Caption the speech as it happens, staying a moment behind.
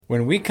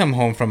When we come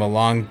home from a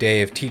long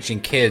day of teaching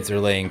kids or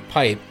laying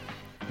pipe,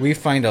 we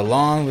find a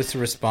long list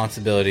of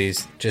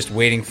responsibilities just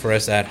waiting for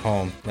us at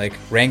home, like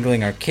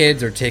wrangling our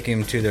kids or taking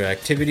them to their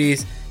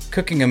activities,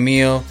 cooking a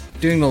meal,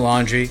 doing the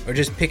laundry, or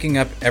just picking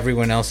up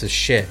everyone else's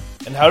shit.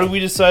 And how did we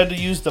decide to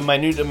use the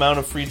minute amount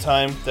of free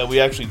time that we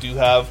actually do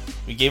have?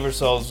 We gave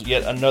ourselves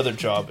yet another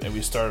job and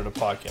we started a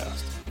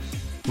podcast.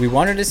 We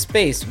wanted a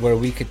space where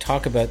we could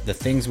talk about the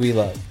things we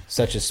love,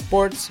 such as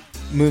sports,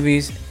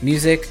 movies,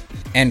 music,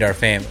 and our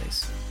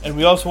families. And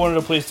we also wanted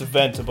a place to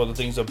vent about the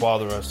things that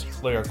bother us,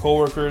 like our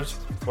coworkers,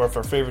 or if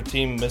our favorite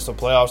team missed the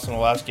playoffs in the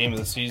last game of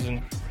the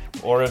season,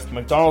 or if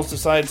McDonald's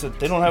decides that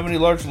they don't have any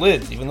large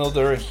lids, even though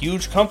they're a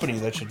huge company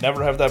that should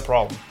never have that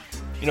problem.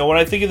 You know, when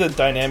I think of the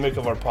dynamic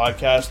of our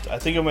podcast, I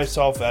think of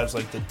myself as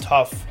like the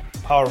tough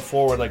power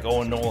forward like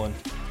Owen Nolan,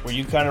 where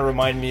you kind of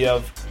remind me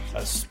of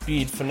a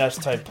speed finesse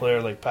type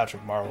player like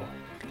Patrick Marleau.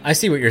 I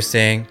see what you're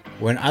saying.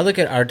 When I look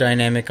at our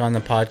dynamic on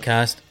the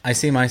podcast, I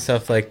see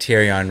myself like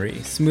Thierry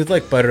Henry, smooth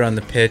like butter on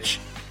the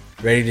pitch,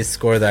 ready to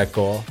score that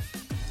goal.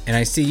 And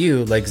I see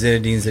you like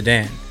Zinedine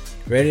Zidane,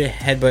 ready to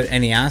headbutt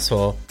any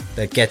asshole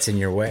that gets in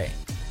your way.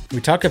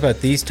 We talk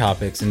about these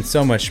topics and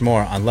so much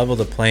more on Level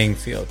the Playing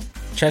Field.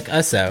 Check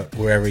us out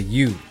wherever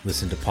you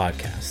listen to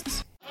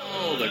podcasts.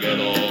 Oh, the good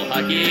old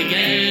hockey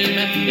game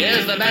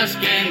is the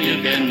best game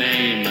you can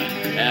name.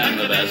 And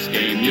the best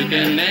game you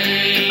can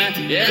name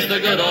is the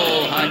good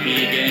old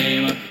hockey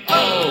game.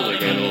 Oh, the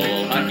good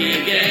old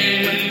hockey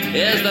game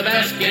is the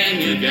best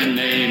game you can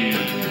name.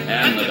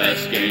 And the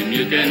best game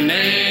you can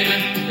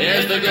name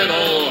is the good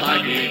old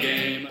hockey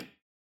game.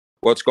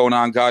 What's going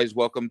on, guys?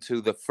 Welcome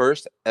to the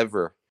first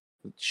ever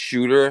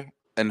Shooter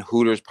and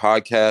Hooters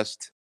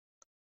podcast.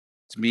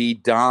 It's me,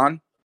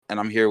 Don, and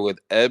I'm here with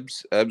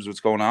Ebbs. Ebbs,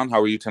 what's going on?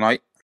 How are you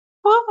tonight?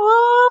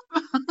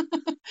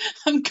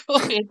 I'm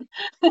good.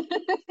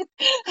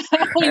 How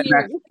are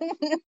you?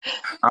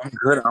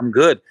 I'm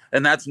good.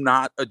 And that's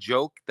not a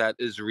joke. That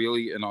is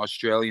really an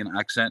Australian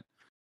accent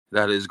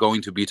that is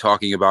going to be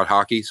talking about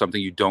hockey,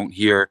 something you don't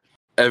hear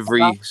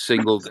every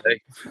single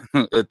day.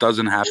 It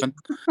doesn't happen.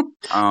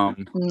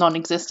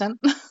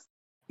 Non-existent.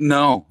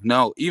 No.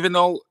 Even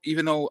though,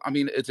 I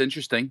mean, it's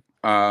interesting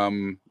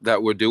that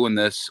we're doing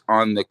this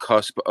on the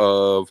cusp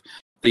of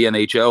the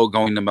NHL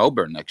going to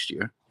Melbourne next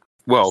year.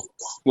 Well,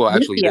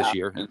 actually this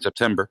year in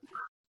September.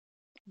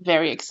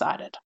 Very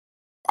excited.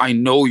 I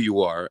know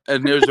you are,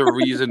 and there's a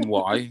reason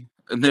why.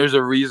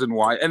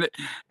 And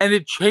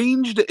it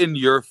changed in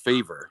your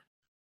favor,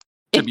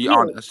 to be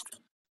honest.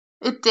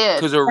 It did.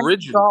 Because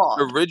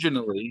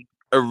originally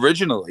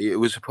it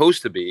was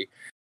supposed to be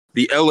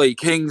the LA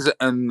Kings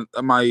and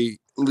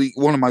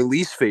one of my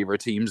least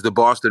favorite teams, the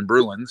Boston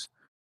Bruins,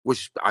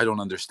 which I don't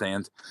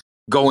understand,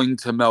 going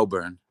to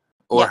Melbourne,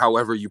 or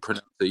however you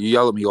pronounce it. You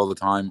yell at me all the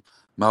time.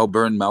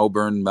 Melbourne, I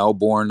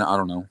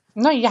don't know.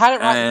 No, you had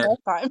it right the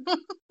first time.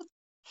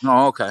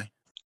 Oh, okay.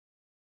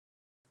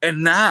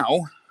 And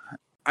now,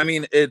 I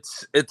mean,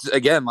 it's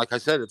again, like I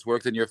said, it's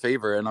worked in your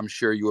favor, and I'm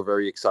sure you were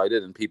very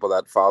excited, and people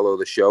that follow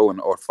the show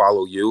or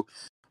follow you,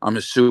 I'm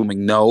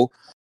assuming know.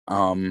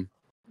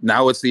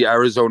 Now it's the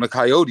Arizona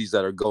Coyotes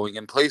that are going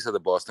in place of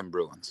the Boston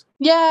Bruins.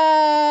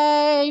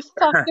 Yay!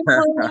 Fuck the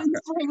Bruins,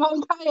 bring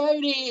on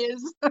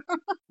Coyotes!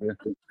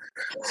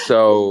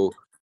 So,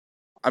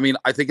 I mean,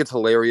 I think it's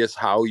hilarious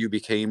how you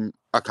became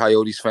a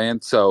Coyotes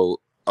fan. So,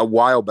 a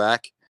while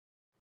back,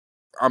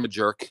 I'm a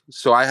jerk.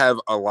 So, I have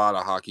a lot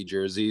of hockey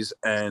jerseys.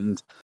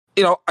 And,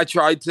 you know, I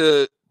tried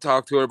to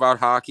talk to her about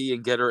hockey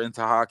and get her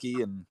into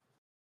hockey. And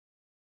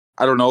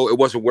I don't know, it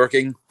wasn't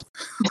working.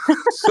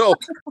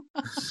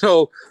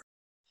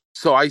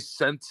 So I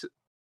sent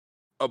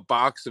a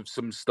box of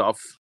some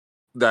stuff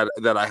that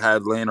I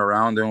had laying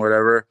around and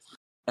whatever.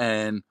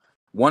 And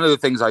one of the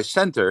things I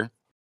sent her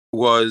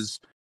was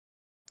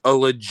a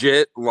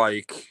legit,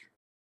 like,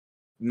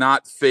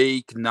 not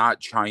fake, not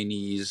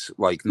Chinese,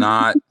 like,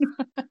 not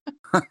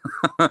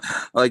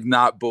like,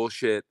 not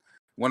bullshit.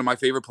 One of my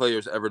favorite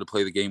players ever to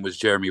play the game was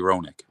Jeremy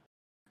Roenick.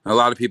 And a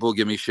lot of people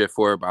give me shit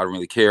for it, but I don't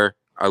really care.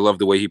 I love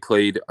the way he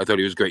played. I thought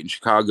he was great in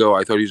Chicago.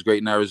 I thought he was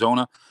great in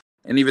Arizona.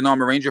 And even though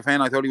I'm a Ranger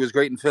fan, I thought he was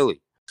great in Philly.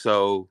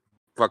 So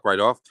fuck right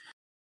off.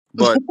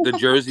 But the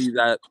jersey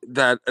that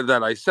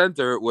I sent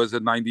her was a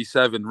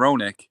 97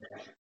 Roenick,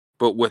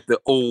 but with the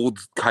old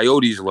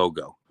Coyotes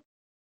logo.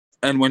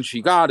 And when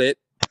she got it,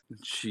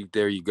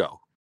 there you go.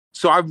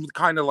 So I'm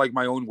kind of like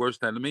my own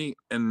worst enemy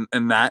in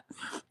that.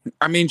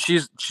 I mean,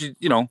 she's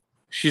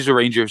a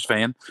Rangers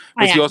fan,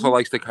 but she also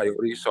likes the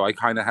Coyotes. So I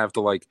kind of have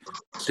to like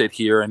sit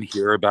here and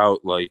hear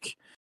about like,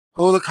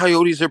 oh, the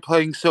Coyotes are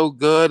playing so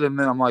good. And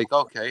then I'm like,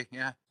 okay,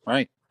 yeah,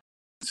 right.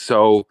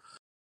 So,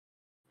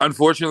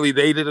 unfortunately,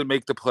 they didn't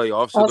make the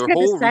playoffs. So I was going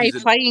to say,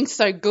 playing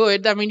so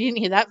good. I mean, you didn't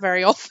hear that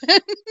very often.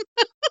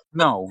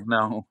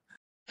 No.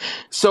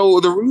 So,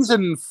 the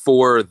reason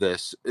for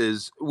this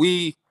is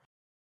we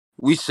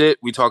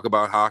talk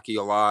about hockey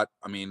a lot.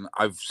 I mean,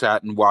 I've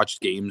sat and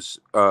watched games.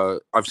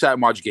 I've sat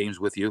and watched games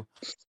with you.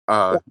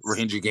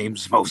 Ranger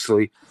games,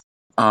 mostly.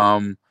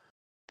 And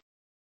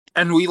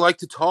we like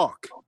to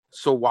talk.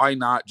 So why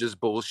not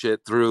just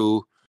bullshit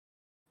through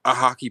a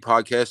hockey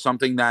podcast,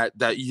 something that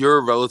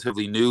you're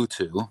relatively new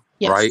to,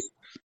 Yes. right?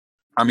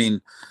 I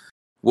mean,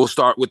 we'll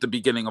start with the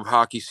beginning of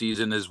hockey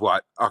season is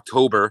what?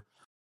 October.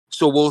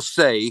 So we'll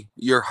say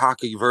your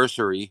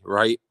hockeyversary,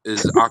 right,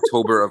 is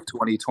October of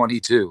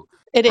 2022.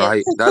 It is.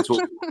 Right? That's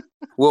what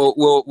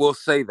we'll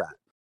say that.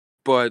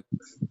 But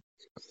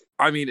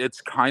I mean, it's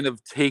kind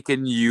of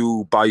taken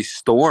you by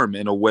storm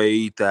in a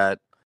way that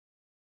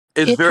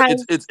is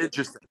it's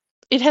interesting.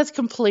 It has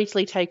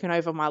completely taken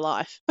over my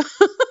life.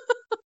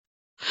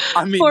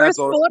 I mean, For a that's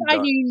sport awesome, I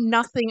Doc. knew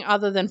nothing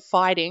other than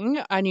fighting,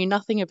 I knew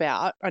nothing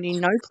about, I knew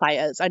no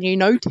players, I knew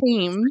no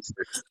teams.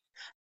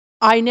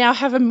 I now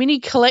have a mini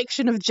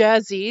collection of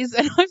jerseys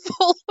and I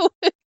follow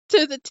it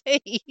to the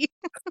T.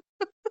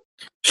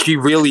 She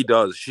really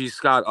does. She's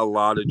got a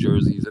lot of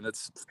jerseys, and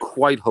it's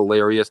quite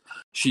hilarious.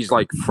 She's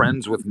like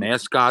friends with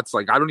mascots.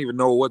 Like I don't even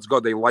know what's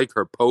going. They like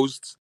her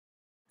posts.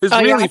 It's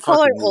I really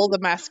follow fucking all weird.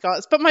 the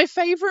mascots, but my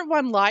favorite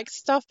one likes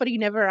stuff, but he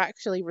never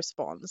actually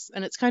responds,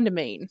 and it's kind of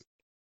mean.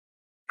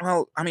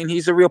 Well, I mean,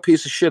 he's a real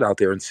piece of shit out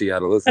there in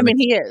Seattle, isn't I mean,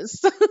 he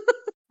is.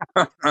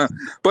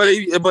 but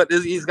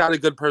he's got a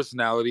good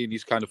personality, and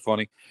he's kind of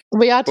funny.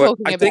 We are But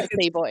talking I about think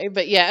it's- Seaboy,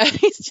 but yeah,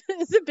 it's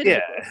a bit. Yeah.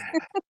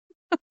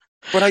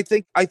 But I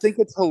think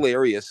it's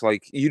hilarious.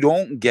 Like you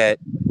don't get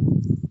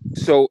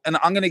so, and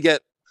I'm gonna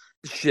get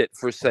shit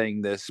for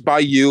saying this by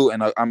you,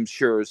 and I'm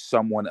sure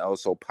someone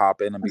else will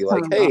pop in and be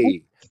like,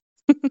 "Hey,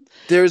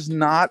 there's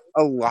not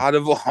a lot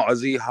of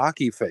Aussie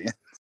hockey fans."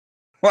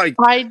 Like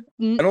I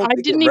don't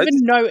think didn't it even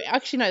registers. know.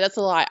 Actually, no, that's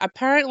a lie.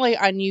 Apparently,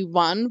 I knew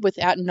one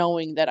without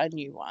knowing that I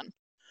knew one,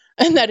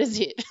 and that is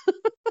it.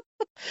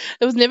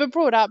 It was never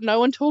brought up. No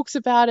one talks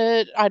about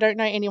it. I don't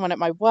know anyone at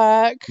my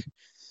work.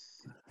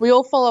 We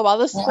all follow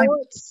other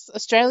sports,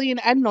 Australian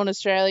and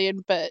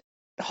non-Australian, but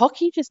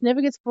hockey just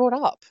never gets brought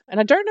up. And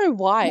I don't know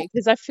why,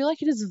 because I feel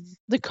like it is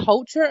the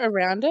culture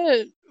around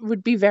it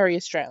would be very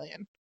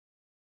Australian.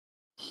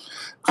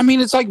 I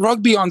mean, it's like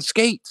rugby on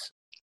skates.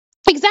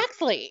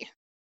 Exactly.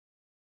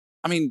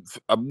 I mean,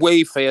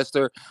 way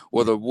faster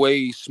with a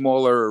way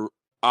smaller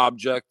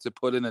object to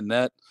put in a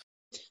net.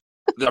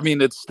 I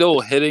mean, it's still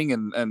hitting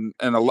and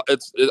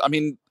I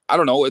mean, I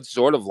don't know. It's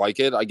sort of like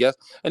it, I guess.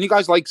 And you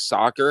guys like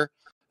soccer,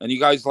 and you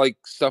guys like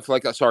stuff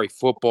like that. Sorry,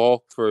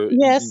 football for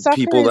people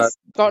soccer has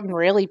that. gotten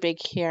really big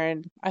here,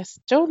 and I'm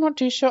still not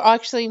too sure.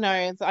 Actually,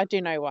 no, I do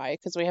know why,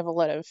 because we have a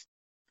lot of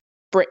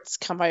Brits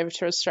come over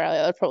to Australia.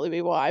 That'd probably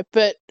be why.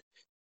 But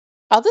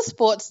other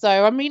sports,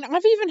 though, I mean,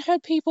 I've even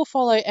heard people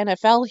follow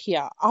NFL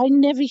here. I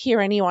never hear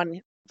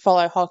anyone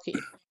follow hockey.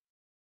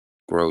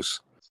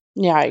 Gross.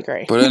 Yeah, I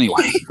agree. But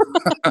anyway,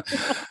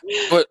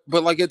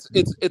 but like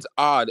it's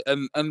odd,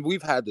 and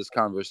we've had this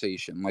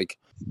conversation. Like,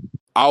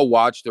 I'll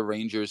watch the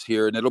Rangers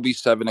here, and it'll be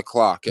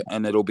 7:00,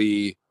 and it'll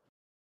be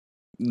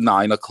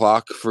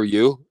 9:00 for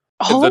you.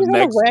 Always on a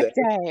next work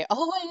day.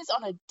 Always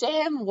on a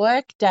damn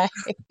work day.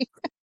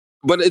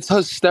 But it's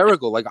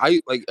hysterical. Like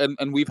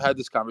and we've had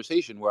this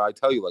conversation where I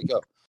tell you, like, yo,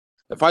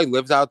 if I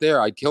lived out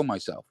there, I'd kill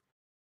myself.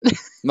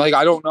 Like,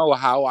 I don't know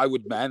how I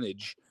would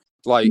manage.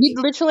 Like,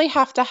 You'd literally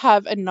have to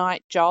have a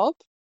night job.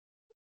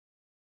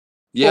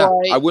 yeah,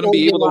 or- I wouldn't or be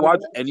you able to wanna-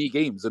 watch any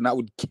games, and that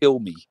would kill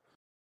me.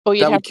 Or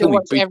you'd That would have to kill me.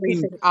 watch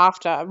everything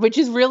after, which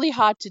is really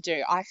hard to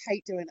do. I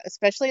hate doing it,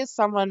 especially as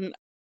someone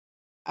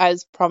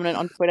as prominent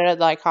on Twitter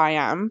like I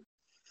am.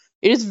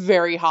 It is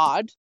very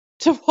hard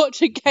to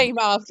watch a game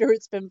after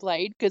it's been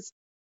played because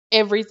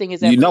everything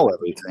is You everywhere. know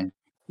everything.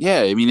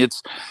 Yeah, I mean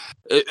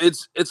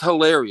it's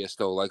hilarious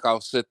though. Like,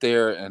 I'll sit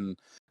there and,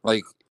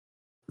 like,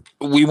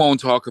 we won't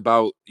talk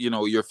about,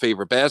 your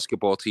favorite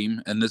basketball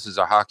team, and this is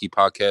a hockey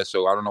podcast,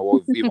 so I don't know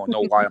if you don't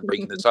know why I'm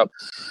bringing this up,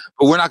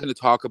 but we're not going to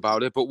talk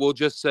about it. But we'll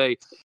just say,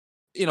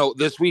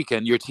 this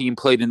weekend your team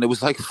played, and it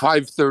was like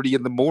 5:30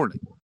 in the morning.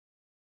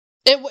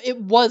 It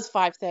was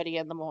 5:30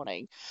 in the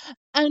morning,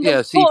 and Yeah,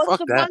 of see, course, fuck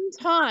the that. one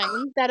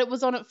time that it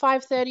was on at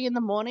 5:30 in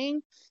the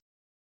morning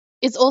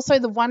is also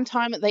the one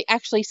time that they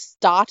actually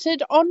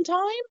started on time.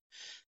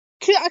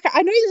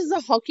 I know this is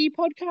a hockey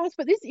podcast,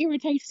 but this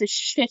irritates the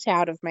shit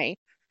out of me.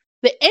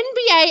 The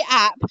NBA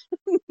app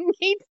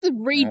needs to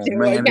redo. Oh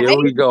man, okay?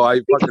 here we go. I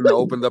fucking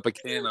opened up a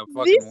can of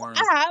fucking This worms.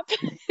 app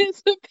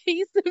is a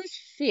piece of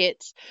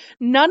shit.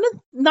 None of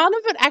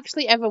it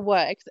actually ever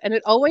works, and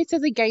it always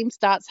says a game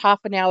starts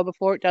half an hour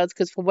before it does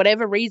because for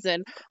whatever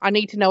reason I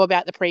need to know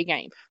about the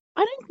pregame.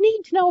 I don't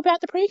need to know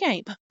about the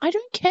pregame. I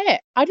don't care.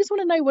 I just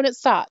want to know when it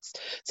starts.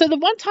 So the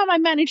one time I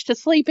managed to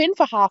sleep in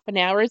for half an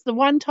hour is the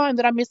one time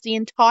that I missed the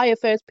entire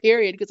first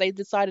period because they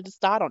decided to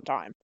start on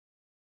time.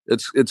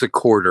 It's a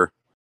quarter.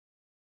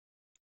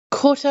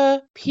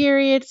 Quarter,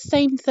 period,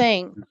 same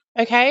thing.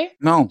 Okay?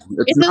 No,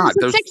 it's not.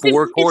 There's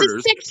 4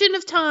 quarters. It's a section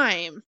of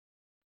time.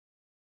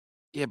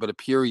 Yeah, but a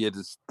period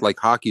is like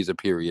hockey's a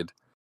period.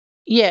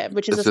 Yeah,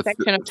 which is It's a a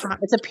section of time.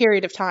 It's a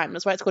period of time.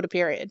 That's why it's called a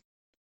period.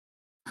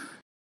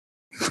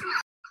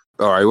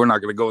 All right, we're not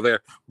going to go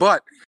there.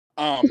 But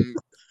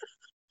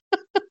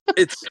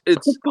it's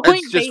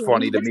Point just being,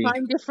 funny to the me.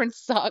 time difference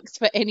sucks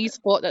for any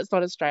sport that's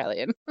not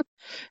Australian. 'Cause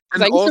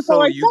And I used to also,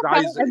 follow you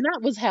soccer, guys, and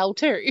that was hell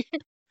too.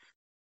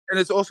 and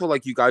it's also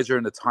like you guys are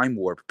in a time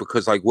warp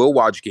because like we'll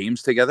watch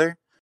games together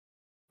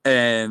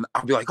and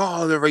I'll be like,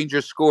 oh, the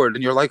Rangers scored.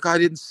 And you're like, I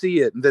didn't see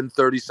it. And then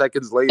 30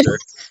 seconds later,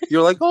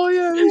 you're like, oh,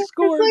 yeah, they It's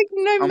scored. like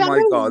no I'm matter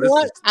like, oh, this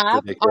what is app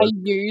I ridiculous.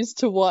 use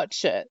to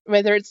watch it,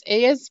 whether it's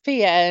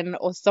ESPN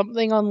or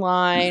something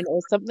online or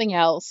something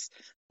else,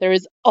 there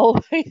is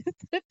always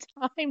a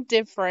time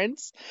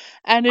difference,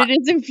 and it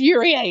is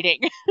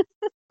infuriating.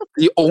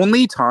 The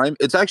only time,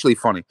 it's actually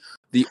funny,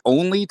 the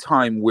only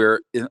time we're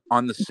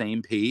on the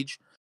same page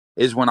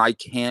is when I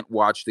can't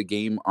watch the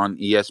game on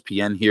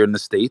ESPN here in the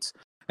States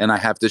and I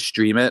have to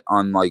stream it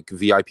on like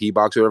VIP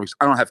box or whatever. 'Cause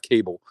I don't have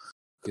cable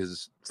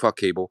because fuck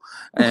cable.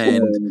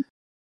 And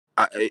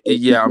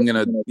yeah, I'm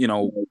going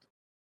to,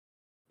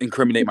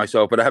 incriminate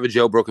myself, but I have a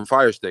jailbroken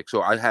Fire Stick.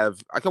 So I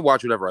can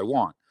watch whatever I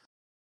want.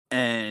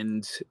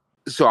 And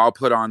so I'll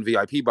put on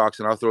VIP box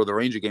and I'll throw the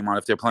Ranger game on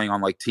if they're playing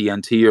on like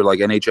TNT or like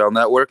NHL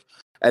Network.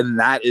 And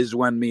that is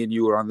when me and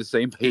you are on the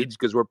same page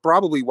because we're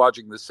probably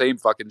watching the same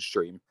fucking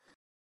stream.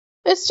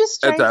 It's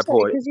just At strange that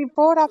point. because you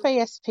brought up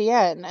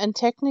ESPN, and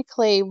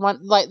technically one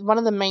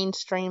of the main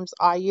streams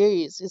I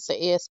use is the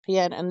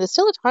ESPN, and there's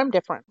still a time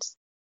difference.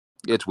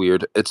 It's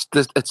weird. It's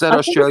that I think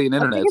Australian I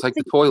internet. think It's like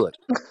the toilet.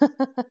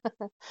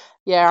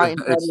 Yeah, our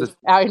It's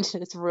our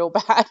internet's real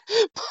bad,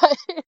 but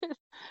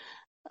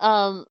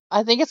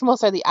I think it's more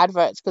so the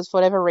adverts because for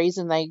whatever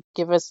reason they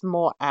give us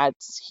more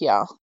ads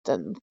here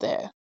than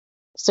there.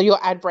 So your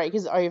ad break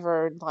is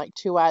over like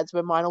 2 ads,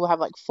 where mine will have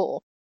like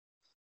 4.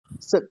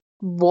 So it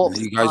warps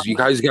you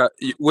guys got,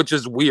 which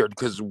is weird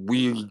because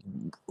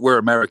we're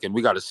American.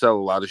 We got to sell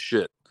a lot of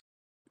shit.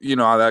 You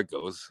know how that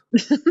goes.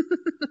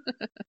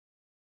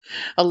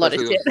 a lot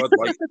of Especially shit. those Bud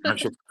Light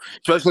commercials.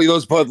 Especially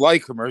those Bud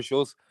Light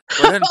commercials.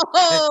 But then,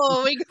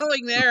 Oh, we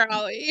going there,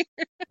 are we?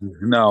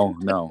 no.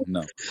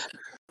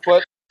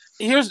 But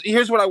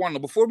here's what I want to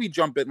know before we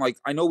jump in. Like,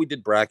 I know we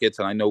did brackets,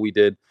 and I know we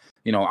did.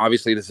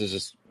 Obviously this is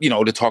just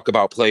to talk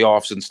about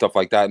playoffs and stuff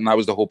like that, and that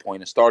was the whole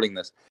point of starting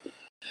this.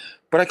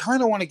 But I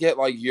kind of want to get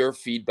like your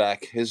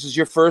feedback. This is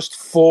your first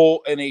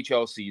full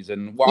NHL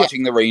season,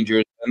 watching the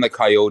Rangers and the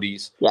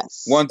Coyotes.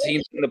 Yes. One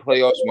team's in the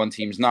playoffs, one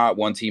team's not.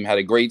 One team had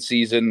a great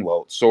season,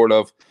 well, sort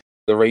of.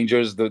 The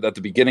Rangers at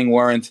the beginning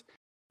weren't.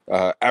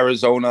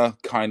 Arizona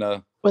kind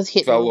of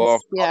fell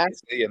off,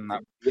 obviously, and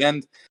at the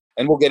end.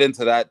 And we'll get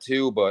into that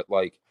too. But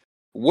like,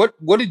 what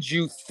did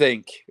you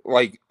think?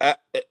 Like,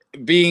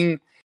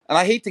 being, and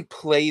I hate to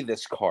play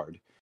this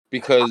card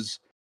because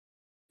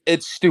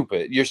it's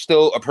stupid. You're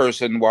still a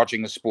person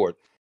watching a sport.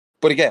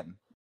 But again,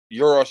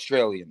 you're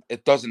Australian.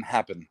 It doesn't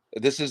happen.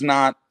 This is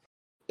not.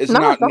 It's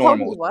not the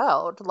normal. whole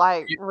world.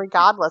 Like,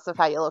 regardless of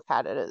how you look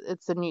at it,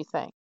 it's a new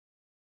thing.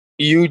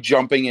 You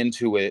jumping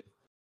into it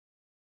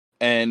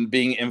and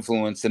being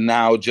influenced, and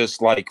now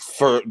just like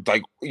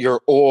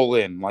you're all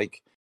in.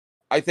 Like,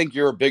 I think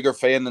you're a bigger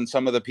fan than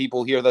some of the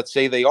people here that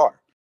say they are.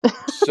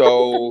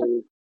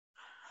 So,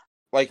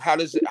 like,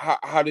 how'd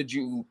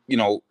you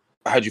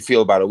how'd you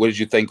feel about it? What did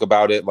you think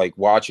about it? Like,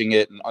 watching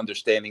it and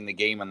understanding the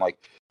game, and like,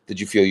 did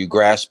you feel you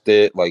grasped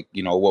it? Like,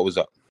 what was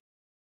up?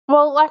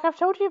 Well, like I've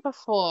told you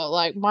before,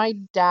 like my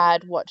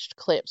dad watched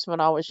clips when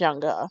I was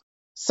younger.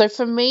 So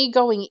for me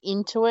going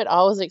into it,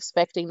 I was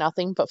expecting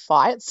nothing but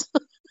fights.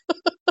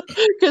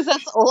 Because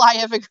that's all I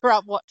ever grew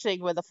up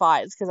watching were the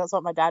fights, because that's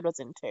what my dad was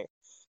into.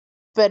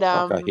 But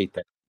Fuck, I hate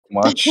that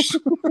much.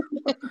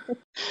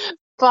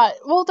 But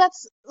look,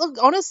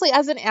 honestly,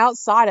 as an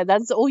outsider,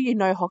 that's all you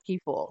know hockey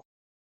for.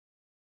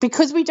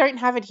 Because we don't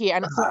have it here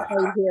and it's not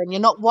played here and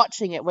you're not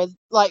watching it with,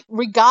 like,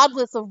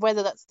 regardless of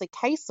whether that's the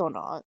case or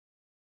not,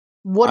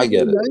 what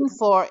you're known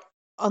for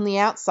on the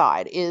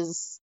outside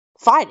is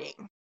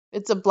fighting.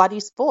 It's a bloody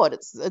sport.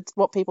 It's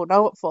what people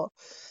know it for.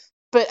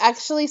 But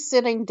actually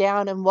sitting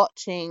down and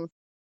watching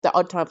the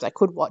odd times I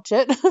could watch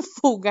it,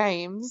 full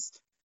games,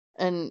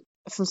 and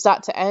from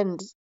start to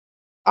end,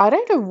 I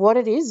don't know what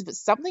it is, but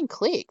something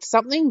clicked.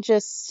 Something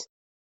just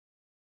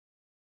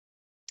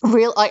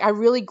I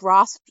really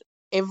grasped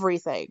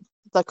everything.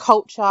 The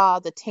culture,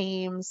 the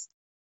teams.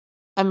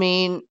 I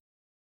mean,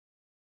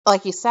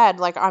 like you said,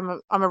 like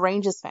I'm a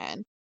Rangers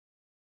fan.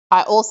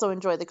 I also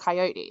enjoy the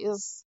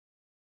Coyotes,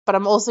 but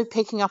I'm also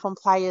picking up on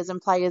players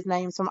and players'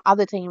 names from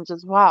other teams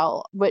as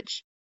well,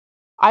 which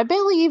I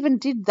barely even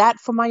did that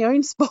for my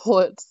own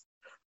sports.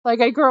 Like,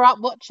 I grew up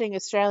watching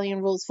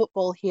Australian rules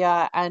football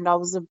here, and I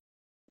was a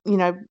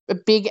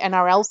big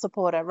NRL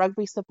supporter,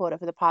 rugby supporter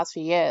for the past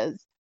few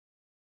years.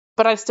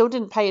 But I still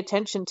didn't pay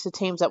attention to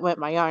teams that weren't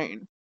my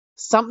own.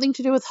 Something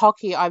to do with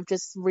hockey, I've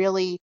just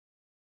really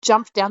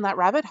jumped down that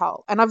rabbit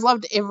hole, and I've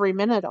loved every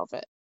minute of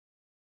it.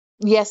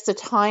 Yes, the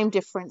time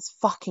difference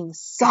fucking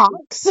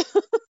sucks.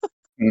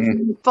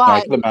 But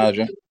I can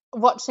imagine.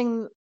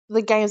 Watching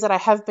the games that I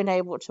have been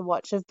able to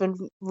watch have been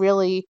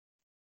really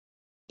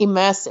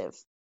immersive.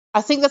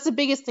 I think that's the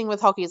biggest thing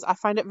with hockey is I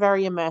find it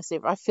very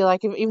immersive. I feel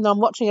like even though I'm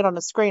watching it on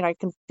a screen, I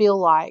can feel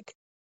like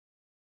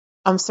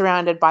I'm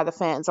surrounded by the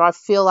fans, or I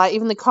feel like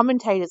even the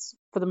commentators,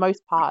 for the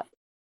most part,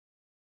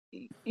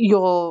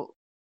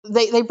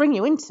 they bring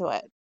you into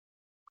it.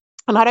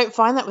 And I don't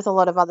find that with a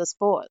lot of other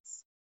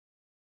sports.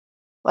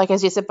 Like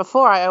as you said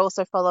before, I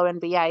also follow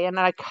NBA, and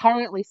I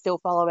currently still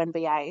follow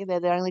NBA. They're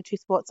the only two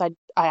sports I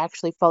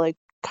actually follow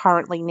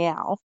currently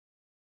now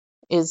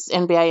is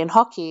NBA and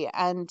hockey.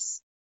 And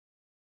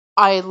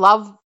I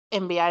love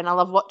NBA and I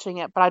love watching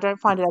it, but I don't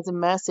find it as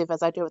immersive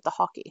as I do with the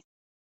hockey.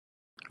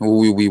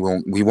 We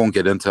won't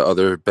get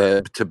into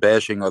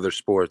bashing other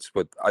sports,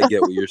 but I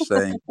get what you're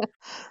saying.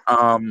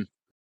 No,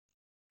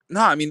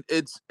 I mean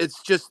it's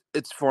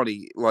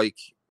funny. Like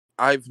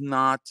I've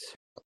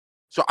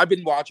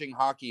been watching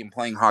hockey and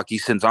playing hockey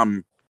since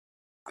I'm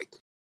like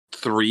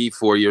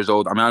 3-4 years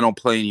old. I mean, I don't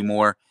play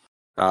anymore.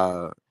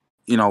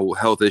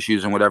 Health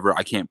issues and whatever,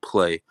 I can't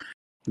play.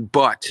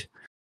 But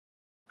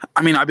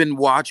I mean, I've been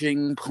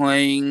watching,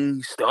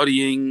 playing,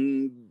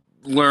 studying,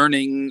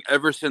 learning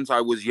ever since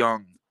I was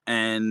young.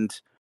 And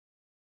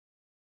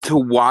to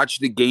watch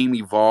the game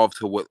evolve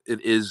to what it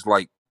is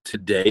like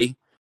today,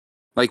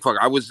 like fuck,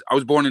 I was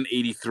born in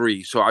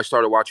 '83, so I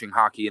started watching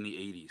hockey in the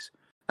 '80s.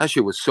 That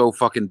shit was so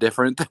fucking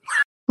different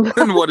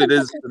than what it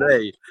is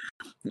today.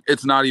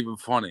 It's not even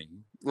funny.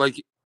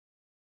 Like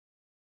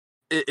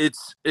it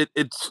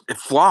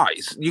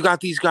flies. You got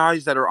these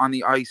guys that are on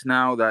the ice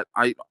now that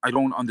I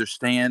don't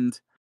understand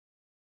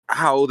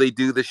how they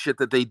do the shit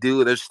that they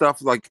do. There's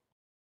stuff like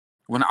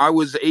when I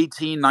was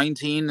 18,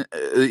 19,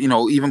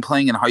 even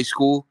playing in high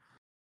school,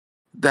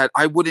 that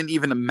I wouldn't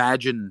even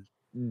imagine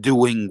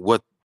doing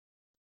what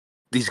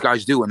these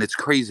guys do, and it's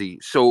crazy.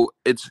 So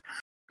it's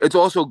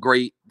also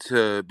great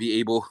to be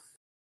able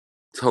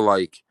to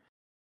like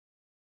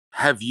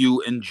have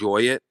you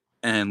enjoy it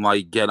and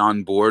like get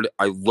on board.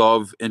 I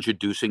love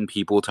introducing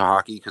people to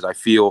hockey because I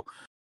feel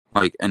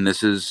like, and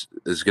this is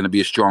going to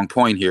be a strong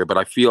point here, but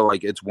I feel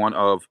like it's one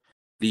of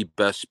the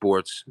best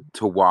sports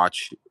to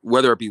watch,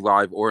 whether it be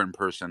live or in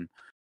person.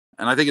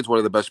 And I think it's one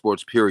of the best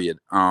sports, period.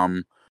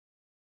 I'm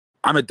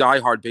a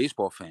diehard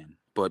baseball fan,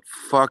 but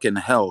fucking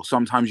hell,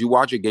 sometimes you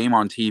watch a game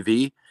on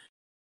TV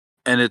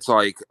and it's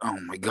like, oh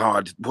my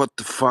God, what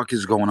the fuck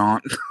is going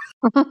on?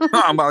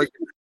 I'm like,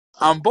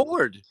 I'm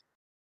bored.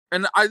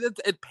 And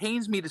it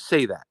pains me to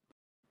say that,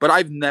 but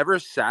I've never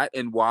sat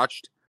and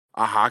watched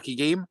a hockey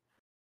game.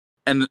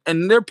 And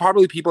there are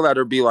probably people that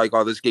are be like,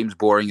 oh, this game's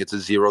boring. It's a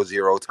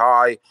 0-0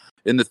 tie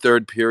in the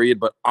third period.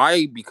 But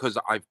because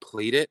I've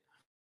played it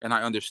and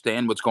I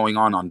understand what's going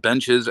on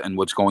benches and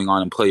what's going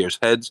on in players'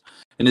 heads,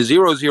 in a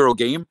 0-0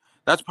 game,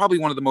 that's probably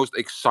one of the most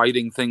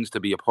exciting things to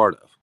be a part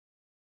of.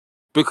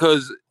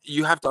 Because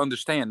you have to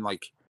understand,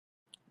 like,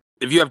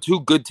 if you have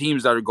two good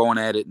teams that are going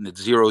at it and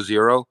it's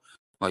 0-0,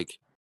 like,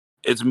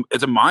 it's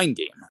a mind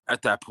game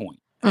at that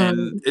point.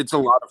 And it's a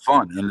lot of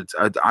fun.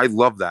 And I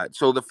love that.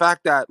 So the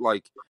fact that,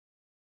 like,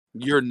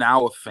 you're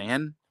now a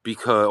fan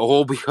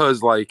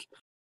because like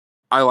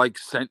I like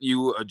sent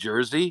you a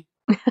jersey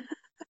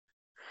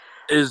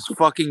is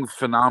fucking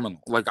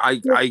phenomenal. Like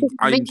I'm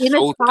the inner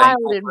so child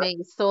thankful. in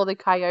me saw the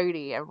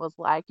Coyote and was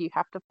like, "You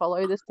have to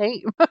follow this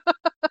team."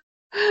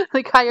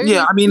 The Coyote.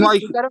 Yeah, I mean,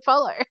 like, you gotta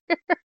follow.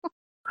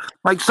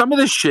 like some of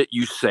the shit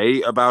you say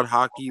about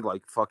hockey,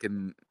 like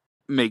fucking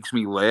makes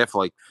me laugh.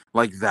 Like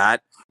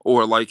that,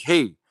 or like,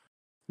 hey,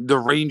 the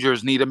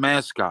Rangers need a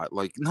mascot.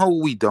 Like, no,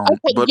 we don't.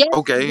 Okay, But yes,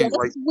 okay, yes,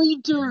 like we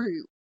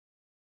do.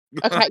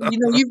 Okay,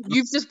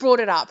 you've just brought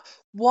it up.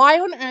 Why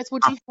on earth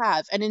would you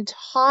have an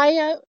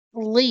entire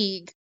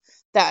league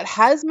that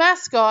has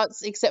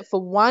mascots except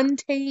for one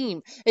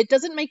team? It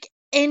doesn't make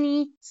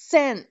any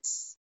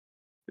sense.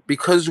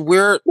 because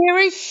They're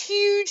a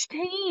huge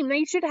team.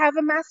 They should have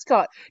a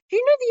mascot. Do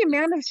you know the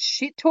amount of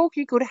shit talk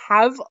you could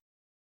have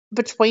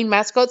between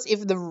mascots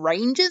if the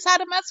Rangers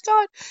had a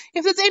mascot?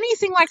 If there's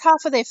anything like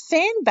half of their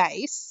fan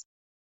base,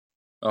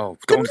 oh,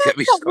 don't get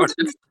me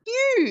started.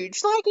 Huge.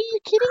 Like, are you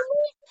kidding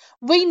me?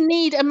 We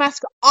need a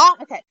mascot.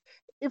 Okay.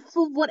 If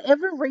for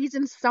whatever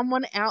reason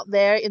someone out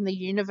there in the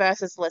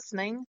universe is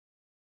listening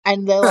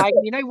and they're like,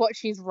 you know what,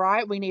 she's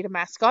right, we need a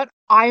mascot,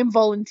 I am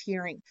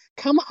volunteering.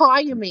 Come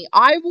hire me.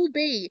 I will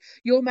be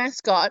your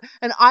mascot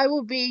and I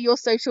will be your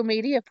social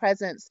media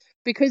presence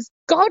because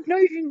God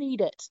knows you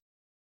need it.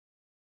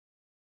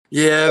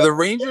 Yeah, the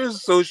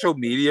Rangers' social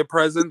media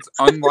presence,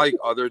 unlike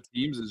other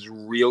teams, is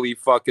really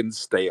fucking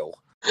stale.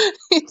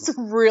 It's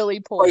really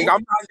poor. Like,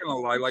 I'm not gonna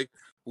lie, like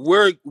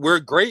we're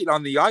great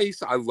on the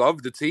ice. I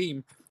love the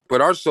team,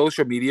 but our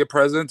social media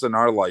presence and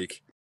our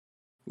like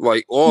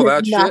all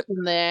There's that shit,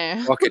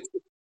 there. fucking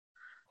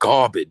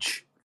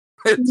garbage.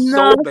 It's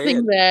Nothing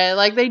so bad. there.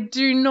 Like, they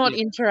do not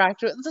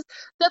interact with.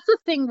 That's the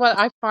thing. What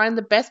I find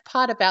the best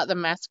part about the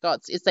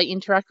mascots is they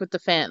interact with the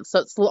fans. So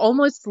it's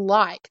almost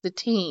like the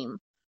team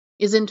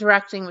is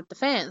interacting with the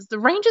fans. The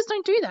Rangers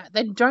don't do that.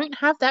 They don't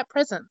have that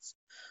presence.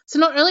 So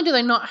not only do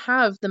they not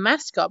have the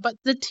mascot, but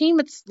the team,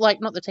 it's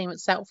like not the team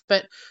itself,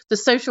 but the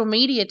social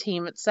media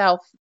team itself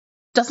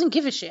doesn't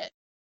give a shit.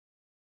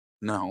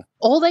 No.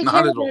 All they not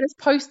care at all. about is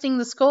posting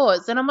the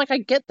scores. And I'm like, I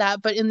get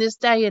that, but in this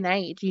day and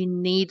age, you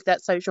need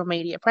that social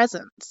media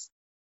presence.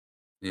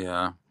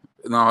 Yeah.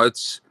 No,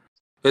 it's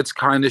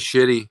kind of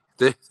shitty.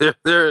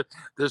 Their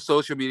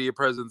social media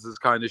presence is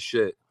kind of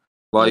shit.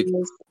 Like,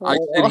 I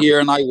sit here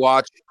and I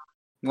watch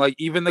Like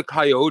even the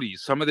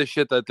Coyotes, some of the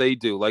shit that they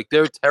do, like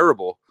they're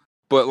terrible.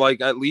 But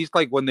like at least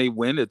like when they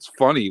win, it's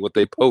funny what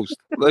they post.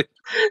 Like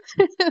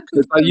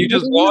it's like you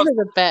just These lost. are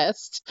the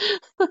best.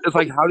 It's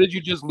like how did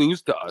you just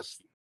lose to us?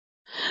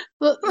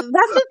 Well, that's the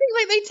thing.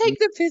 Like, they take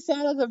the piss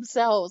out of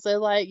themselves. They're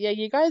like, "Yeah,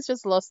 you guys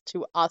just lost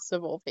to us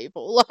of all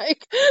people."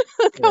 Like,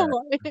 come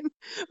on,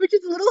 which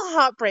is a little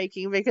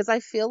heartbreaking because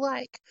I feel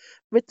like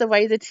with the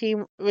way the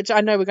team, which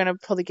I know we're going to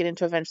probably get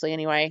into eventually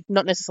anyway,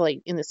 not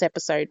necessarily in this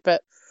episode,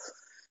 but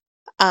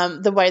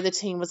the way the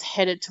team was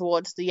headed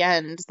towards the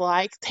end,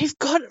 like they've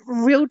got a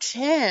real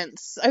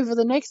chance over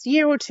the next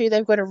year or two.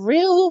 They've got a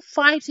real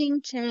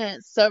fighting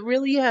chance. So it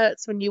really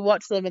hurts when you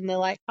watch them and they're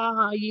like,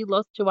 "Haha, you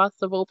lost to us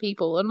of all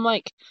people." And I'm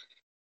like,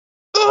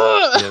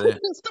 ugh,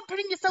 stop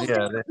putting yourself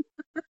down.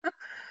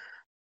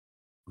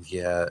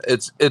 Yeah,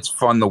 it's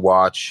fun to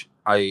watch.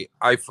 I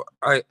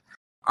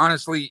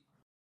honestly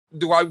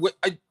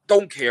I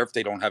don't care if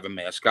they don't have a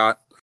mascot,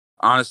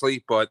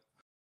 honestly, but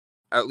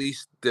at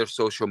least their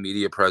social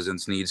media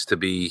presence needs to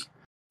be.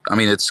 I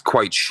mean, it's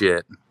quite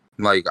shit.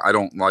 Like I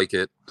don't like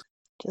it,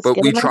 Just but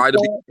get we them try out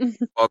to be.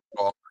 there.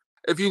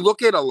 If you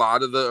look at a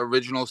lot of the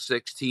original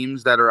 6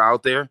 teams that are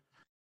out there,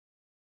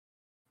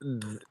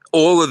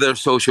 all of their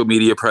social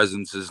media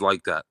presence is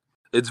like that.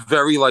 It's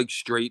very like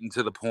straight and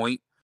to the point,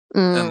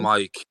 and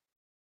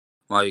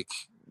like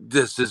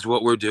this is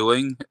what we're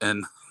doing,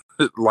 and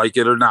like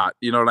it or not,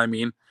 you know what I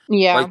mean?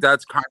 Yeah. Like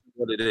that's kind of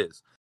what it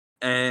is.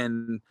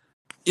 And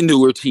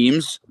newer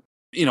teams,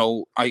 you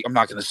know, I'm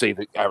not going to say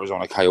the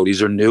Arizona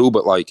Coyotes are new,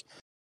 but like,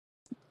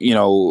 you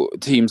know,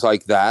 teams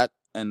like that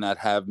and that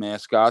have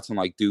mascots and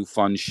like do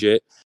fun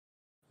shit.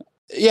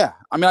 Yeah,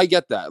 I mean, I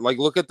get that. Like,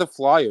 look at the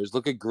Flyers.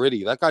 Look at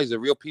Gritty. That guy's a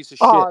real piece of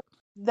shit.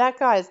 That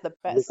guy's the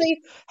best.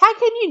 See, how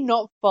can you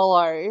not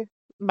follow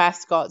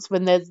mascots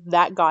when there's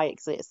that guy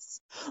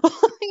exists?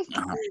 He's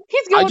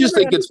going I just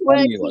think around it's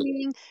funny.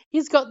 working.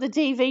 He's got the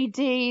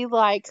DVD,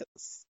 like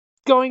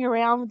going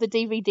around with the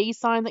DVD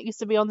sign that used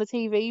to be on the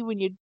TV when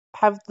you'd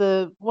have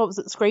the, what was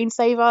it,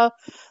 screensaver.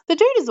 The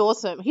dude is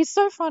awesome. He's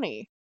so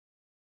funny.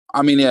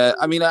 I mean, yeah,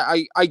 I mean,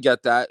 I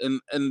get that.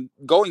 And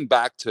going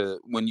back to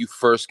when you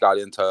first got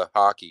into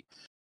hockey,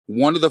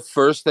 one of the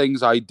first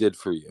things I did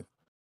for you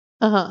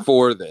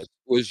for this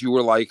was you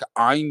were like,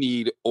 I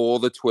need all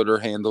the Twitter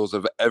handles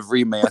of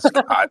every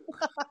mascot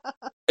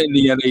in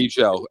the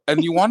NHL.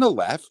 And you want to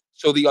laugh.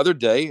 So the other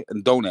day,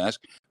 and don't ask,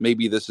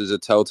 maybe this is a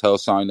telltale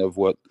sign of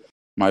what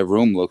my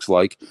room looks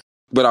like,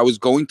 but I was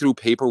going through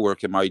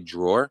paperwork in my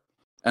drawer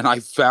and I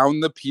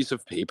found the piece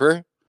of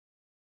paper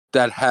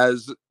that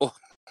has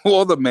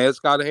all the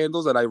mascot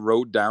handles that I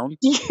wrote down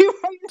to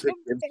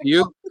give to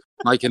you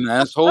like an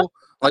asshole.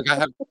 Like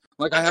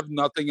I have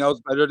nothing else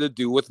better to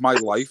do with my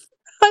life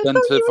than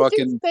to you were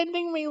fucking just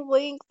sending me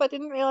links. I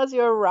didn't realize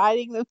you were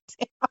writing them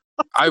down.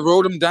 I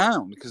wrote them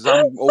down because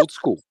I'm old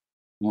school.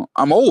 Well,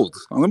 I'm old.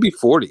 I'm gonna be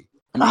 40.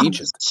 I'm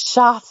ancient.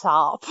 Shut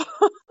up.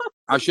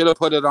 I should have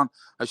put it on.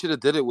 I should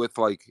have did it with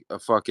like a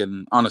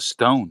fucking on a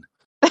stone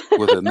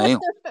with a nail.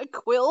 A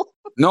quill.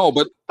 No,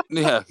 but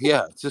yeah,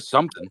 it's just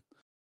something.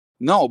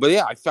 No, but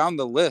yeah, I found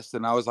the list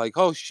and I was like,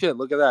 oh shit,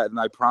 look at that. And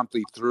I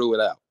promptly threw it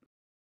out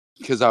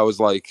because I was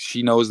like,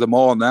 she knows them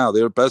all now.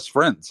 They're best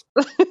friends.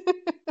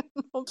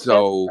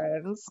 So,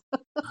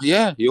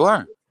 yeah, you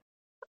are.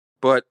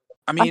 But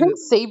I mean, I think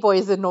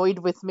C-Boy's annoyed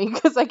with me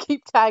because I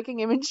keep tagging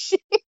him in shit.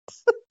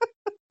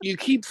 You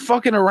keep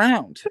fucking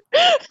around.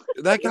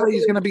 That guy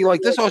is going to be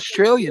like, this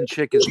Australian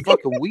chick is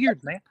fucking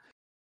weird, man.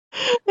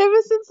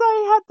 Ever since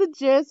I had the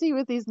jersey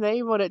with his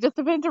name on it, just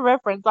a bit of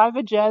reference, I have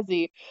a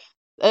jersey,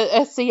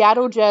 a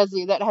Seattle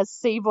jersey that has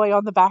C-Boy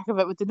on the back of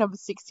it with the number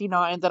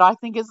 69 that I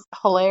think is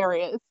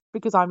hilarious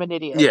because I'm an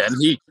idiot. Yeah,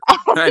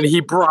 and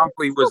he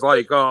promptly was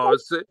like, oh,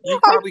 you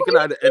probably could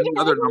add any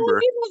other number.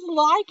 He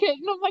was like it.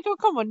 And I'm like, oh,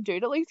 come on,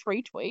 dude, at least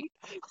retweet.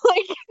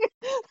 Like,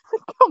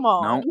 come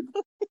on.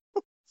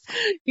 No.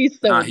 He's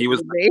so he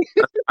was.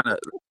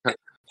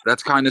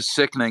 That's kind of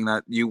sickening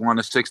that you want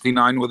a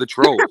 69 with a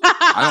troll.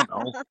 I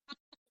don't know.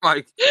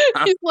 Like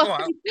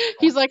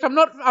he's like,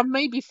 I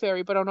may be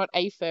furry, but I'm not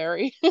a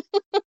furry.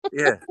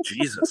 Yeah,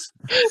 Jesus.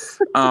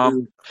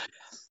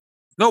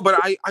 No, but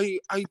I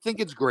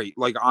think it's great.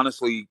 Like,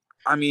 honestly,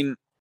 I mean,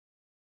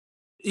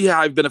 yeah,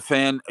 I've been a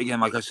fan, again,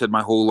 like I said,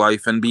 my whole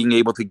life, and being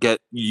able to get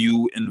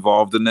you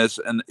involved in this.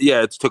 And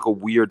yeah, it's took a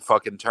weird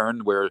fucking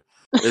turn where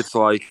it's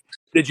like,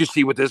 did you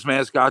see what this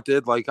mascot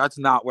did? Like, that's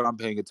not what I'm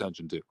paying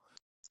attention to.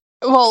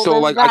 Well,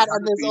 so, there's that,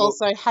 and there's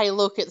also, hey,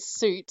 look, it's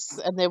Suits,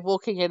 and they're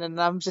walking in,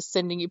 and I'm just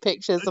sending you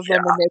pictures of them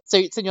in their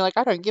suits, and you're like,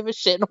 I don't give a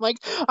shit. And I'm like,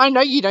 I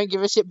know you don't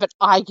give a shit, but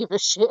I give a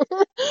shit.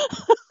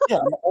 Yeah,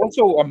 I'm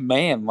also a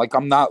man. Like,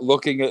 I'm not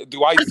looking at.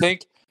 Do I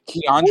think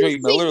Keandre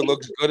Miller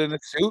looks good in a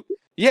suit?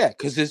 Yeah,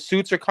 because his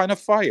suits are kind of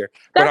fire.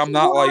 But I'm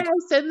not like. I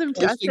send them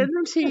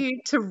to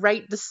you to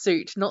rate the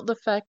suit, not the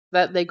fact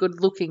that they're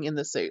good looking in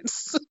the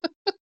suits.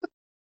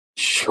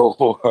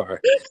 Sure.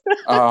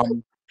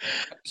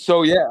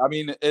 So yeah, I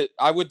mean,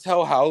 I would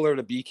tell Howler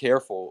to be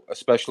careful,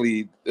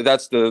 especially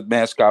that's the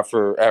mascot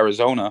for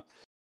Arizona.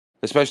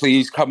 Especially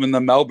he's coming to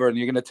Melbourne.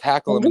 You're going to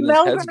tackle him and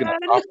his head's going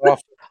to pop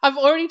off. I've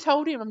already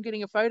told him I'm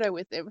getting a photo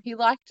with him. He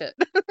liked it.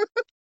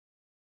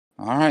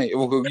 All right.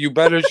 Well, you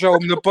better show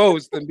him the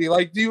post and be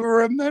like, do you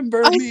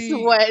remember me? I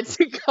swear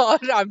to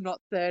God, I'm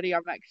not 30.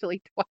 I'm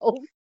actually 12.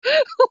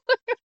 I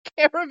don't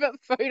care about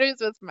photos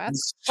with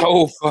masks.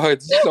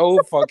 It's so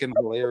fucking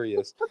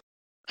hilarious.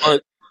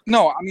 But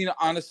no, I mean,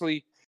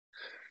 honestly,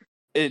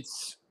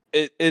 it's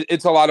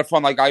a lot of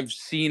fun. Like, I've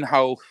seen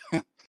how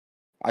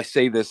I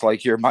say this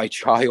like you're my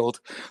child.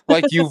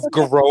 Like, you've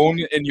grown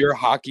in your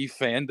hockey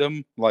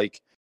fandom,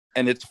 like,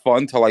 and it's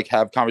fun to like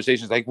have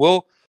conversations. Like,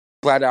 we'll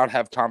flat out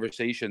have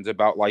conversations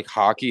about like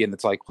hockey, and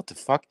it's like, what the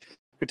fuck?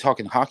 We're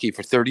talking hockey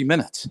for 30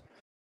 minutes.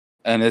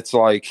 And it's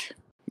like,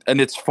 and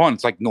it's fun.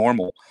 It's like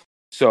normal.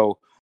 So,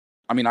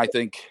 I mean, I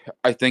think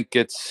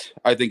it's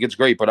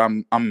great, but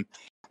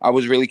I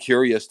was really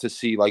curious to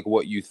see like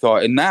what you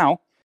thought. And now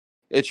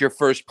it's your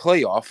first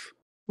playoff.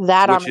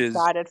 That I'm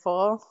excited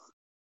for.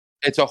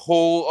 It's a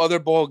whole other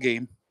ball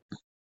game.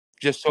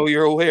 Just so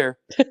you're aware.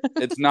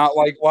 It's not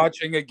like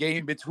watching a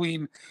game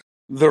between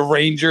the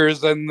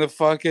Rangers and the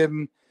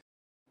fucking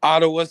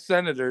Ottawa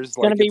Senators. It's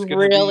going to be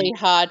really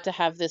hard to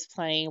have this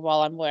playing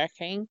while I'm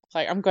working.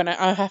 Like,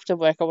 I have to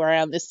work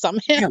around this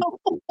somehow. Yeah.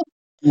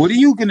 What are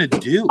you going to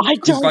do? I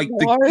don't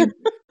know.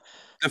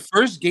 The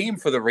first game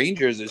for the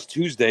Rangers is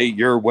Tuesday,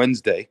 your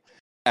Wednesday,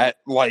 at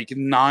like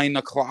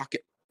 9:00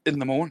 in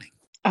the morning.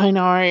 I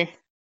know.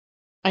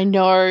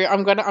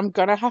 I'm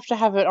gonna have to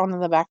have it on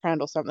in the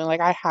background or something. Like,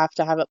 I have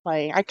to have it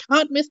playing. I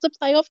can't miss the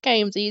playoff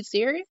games. Are you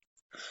serious?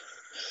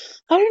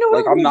 I don't know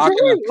what I'm not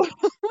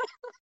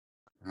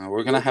gonna.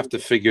 We're gonna have to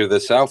figure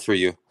this out for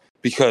you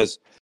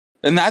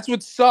and that's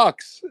what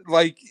sucks.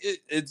 Like,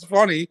 it's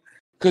funny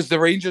because the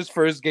Rangers'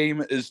 first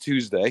game is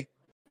Tuesday,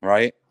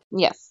 right?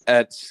 Yes.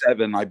 At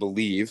 7, I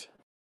believe.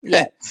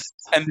 Yes.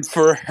 And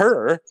for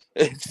her,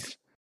 it's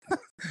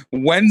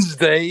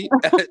Wednesday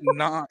at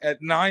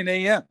 9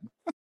 a.m.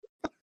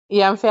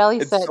 Yeah, I'm fairly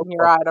certain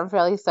you're right. I'm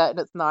fairly certain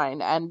it's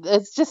 9, and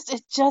it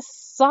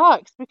just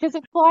sucks because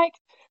it's like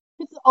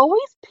it's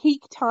always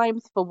peak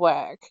times for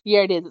work.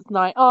 Yeah, it is. It's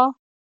 9. Oh,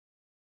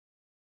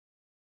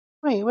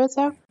 wait, where's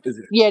that?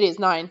 Yeah, it is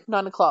 9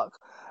 o'clock,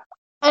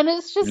 and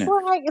it's just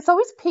like it's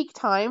always peak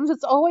times.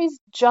 It's always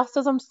just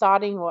as I'm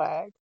starting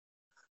work,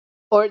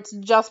 or it's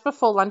just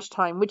before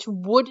lunchtime, which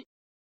would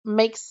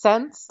make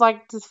sense,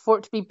 like for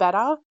it to be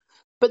better.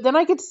 But then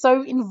I get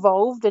so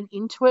involved and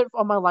into it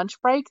on my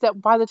lunch break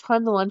that by the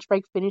time the lunch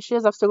break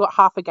finishes, I've still got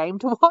half a game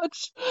to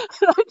watch.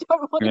 And I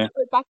don't want to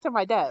go back to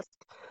my desk.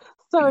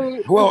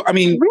 So, well, I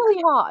mean, it's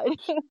really hard.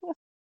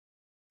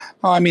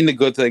 I mean, the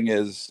good thing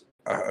is,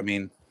 I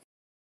mean,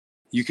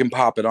 you can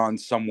pop it on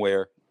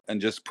somewhere and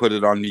just put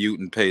it on mute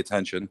and pay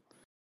attention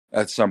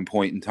at some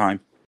point in time.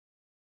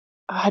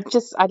 I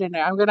don't know.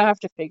 I'm going to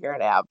have to figure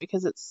it out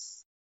because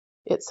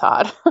it's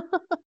hard.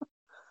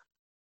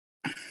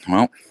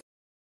 Well,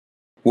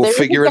 we'll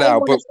figure it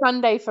out. But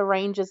Sunday for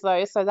Rangers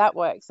though, so that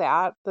works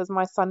out. There's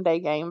my Sunday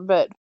game,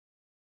 but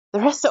the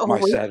rest of all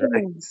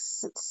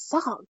weekends, it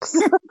sucks.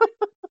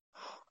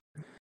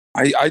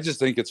 I just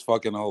think it's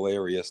fucking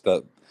hilarious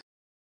that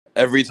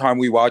every time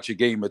we watch a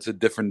game, it's a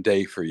different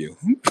day for you.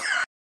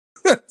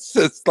 It's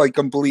just like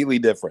completely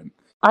different.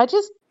 I'm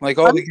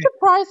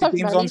surprised I've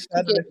managed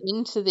to get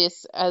into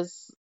this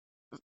as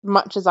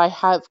much as I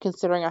have,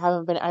 considering I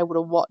haven't been able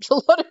to watch a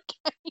lot of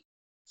games.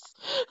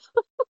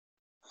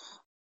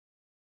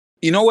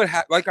 You know what?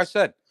 Like I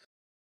said,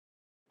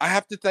 I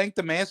have to thank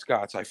the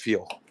mascots. I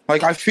feel we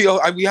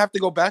have to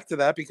go back to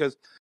that because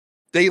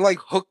they like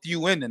hooked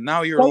you in, and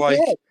now you're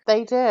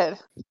they did.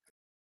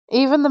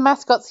 Even the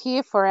mascots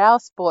here for our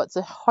sports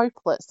are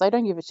hopeless. They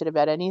don't give a shit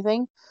about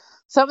anything.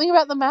 Something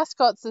about the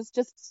mascots is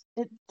just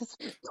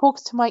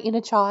talks to my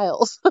inner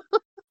child.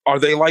 Are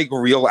they like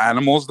real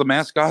animals, the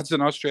mascots in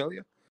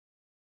Australia?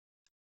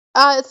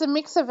 It's a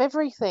mix of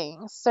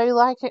everything. So,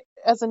 like,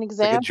 as an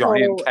example,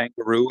 like a giant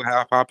kangaroo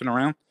hopping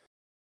around.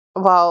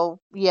 Well,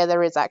 yeah,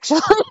 there is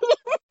actually.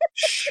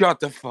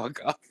 Shut the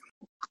fuck up.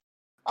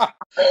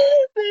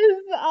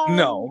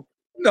 No.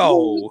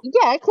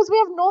 Yeah, because we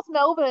have North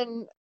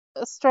Melbourne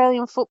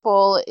Australian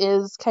football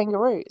is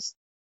kangaroos.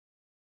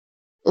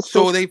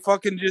 So they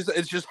fucking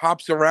it just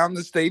hops around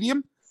the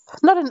stadium?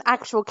 Not an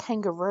actual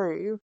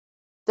kangaroo.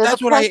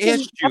 That's what I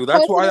asked you.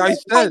 That's why I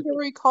said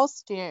kangaroo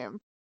costume.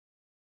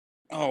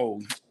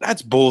 Oh,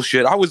 that's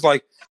bullshit. I was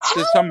like,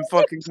 there's some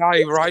fucking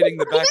guy riding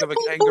the back of a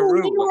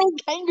kangaroo. Literal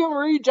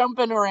kangaroo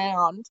jumping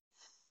around.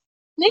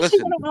 Next,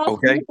 you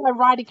want to ask me if I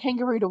ride a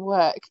kangaroo to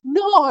work?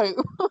 No.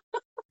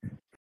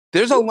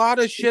 There's a lot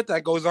of shit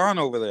that goes on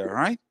over there,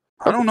 right?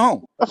 I don't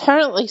know.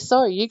 Apparently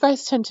so. You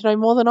guys tend to know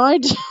more than I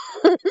do.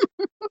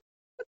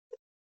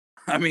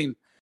 I mean,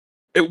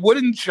 it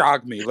wouldn't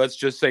shock me. Let's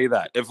just say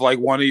that if like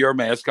one of your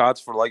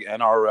mascots for like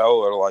NRL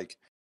or like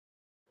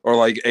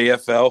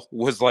AFL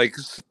was like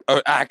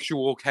an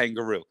actual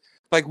kangaroo.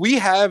 Like, we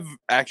have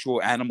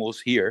actual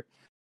animals here,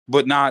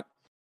 but not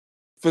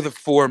for the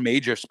 4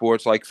 major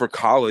sports. Like for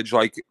college,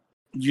 like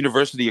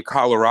University of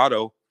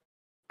Colorado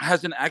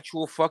has an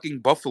actual fucking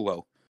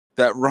buffalo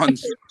that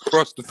runs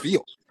across the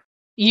field.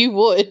 You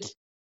would.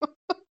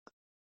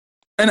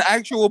 An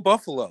actual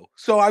buffalo.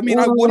 So, I mean,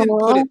 I wouldn't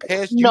put it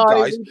past you No,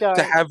 guys we don't.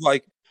 to have,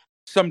 like,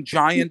 some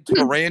giant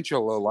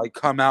tarantula, like,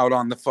 come out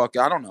on the fuck.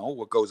 I don't know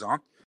what goes on.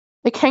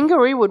 The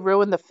kangaroo would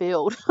ruin the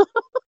field.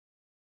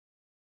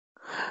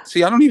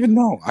 See, I don't even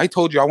know. I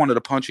told you I wanted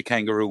to punch a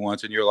kangaroo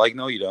once, and you're like,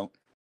 no, you don't.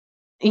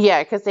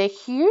 Yeah, because they're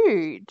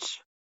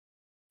huge.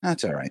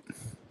 That's all right.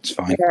 It's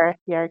fine.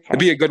 Yeah, okay. It'd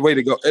be a good way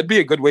to go. It'd be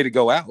a good way to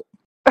go out.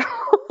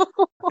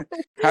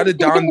 How did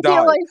Don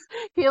die?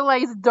 Here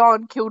lays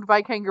Don killed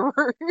by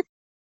kangaroo.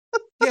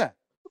 Yeah,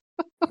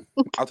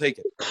 I'll take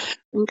it.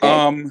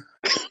 Okay.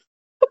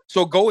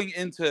 So going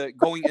into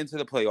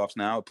the playoffs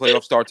now.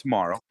 Playoffs start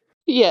tomorrow.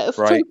 Yes,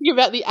 right. talking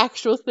about the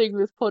actual thing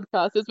this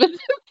podcast is meant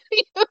to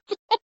be about.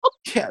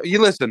 Yeah,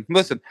 you listen.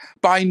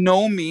 By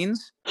no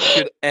means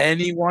should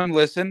anyone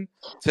listen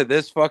to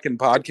this fucking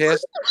podcast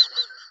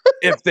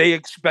if they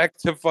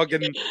expect to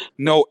fucking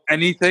know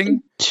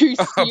anything Too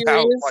about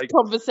serious like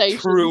conversation.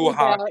 true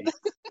hockey.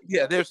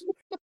 Yeah,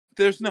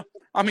 there's no.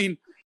 I mean,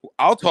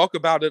 I'll talk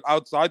about it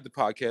outside the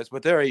podcast,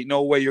 but there ain't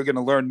no way you're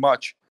gonna learn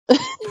much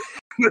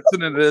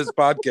listening to this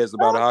podcast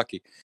about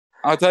hockey.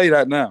 I'll tell you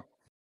that now.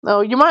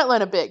 No, you might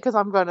learn a bit because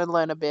I'm going to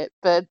learn a bit,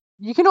 but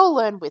you can all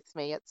learn with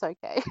me. It's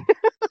okay.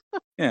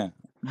 Yeah,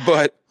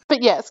 but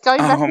yes, going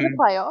back to the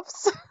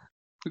playoffs.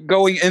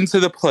 Going into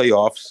the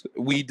playoffs,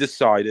 we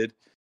decided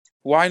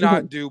why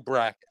not do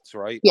brackets,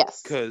 right?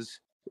 Yes.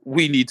 Because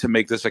we need to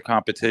make this a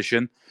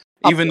competition,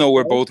 even though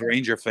we're both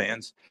Ranger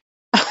fans.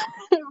 But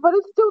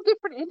it's still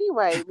different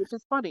anyway, which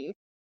is funny.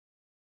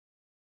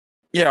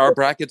 Yeah, our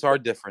brackets are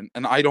different,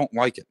 and I don't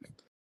like it.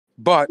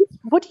 But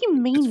what do you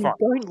mean you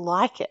don't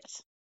like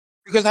it?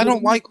 Because I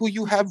don't like who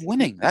you have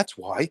winning. That's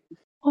why.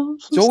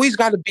 It's always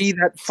got to be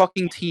that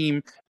fucking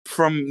team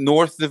from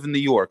north of New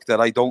York that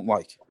I don't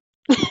like.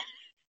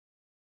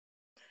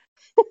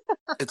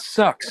 It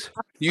sucks.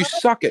 You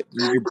suck at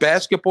your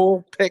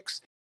basketball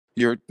picks.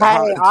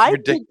 I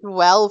picked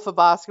well for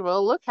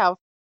basketball. Look how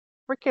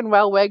freaking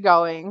well we're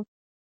going.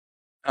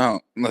 Oh,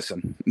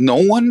 listen. No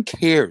one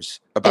cares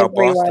about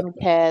Boston.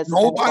 Cares.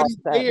 Nobody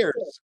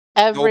cares.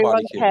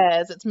 Everyone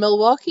cares. It's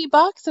Milwaukee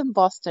Bucks and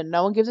Boston.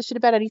 No one gives a shit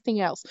about anything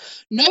else.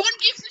 No one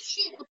gives a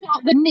shit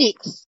about the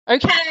Knicks.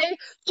 Okay?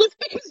 Just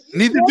because.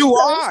 Neither do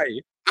I.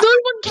 No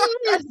one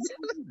cares.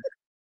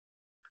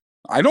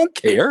 I don't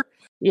care.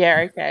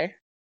 Yeah. Okay.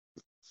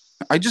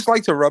 I just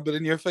like to rub it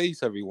in your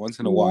face every once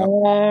in a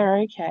while.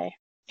 Yeah. Okay.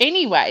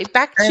 Anyway,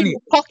 back to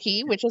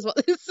hockey, which is what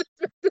this is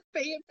supposed to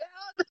be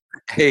about.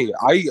 Hey,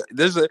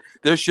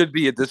 there should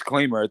be a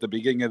disclaimer at the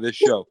beginning of this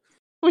show.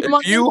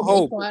 If you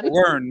hope to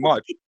learn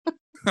much.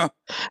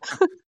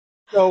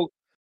 So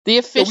the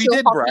official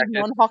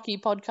non-hockey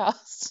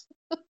podcast.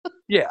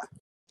 Yeah.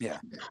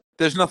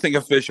 There's nothing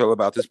official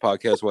about this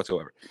podcast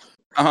whatsoever.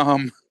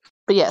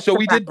 But yes, so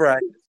we did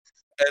brackets,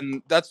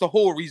 and that's the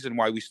whole reason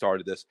why we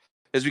started this,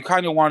 is we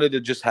kind of wanted to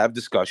just have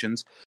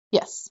discussions.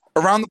 Yes.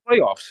 Around the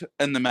playoffs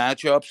and the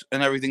matchups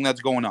and everything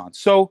that's going on.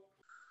 So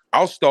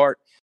I'll start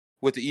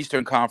with the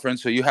Eastern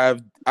Conference. So you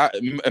have,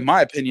 in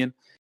my opinion,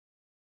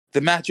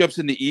 the matchups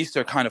in the East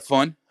are kind of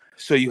fun.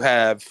 So you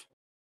have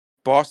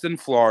Boston,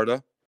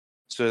 Florida.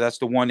 So that's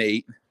the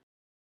 1-8.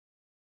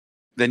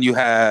 Then you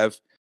have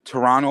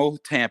Toronto,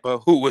 Tampa,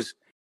 who was,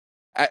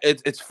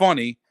 it's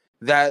funny,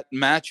 that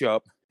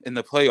matchup in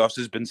the playoffs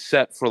has been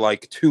set for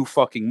like 2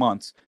 fucking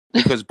months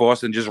because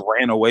Boston just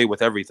ran away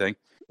with everything.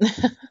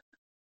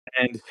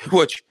 And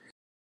which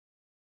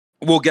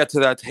we'll get to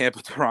that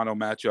Tampa-Toronto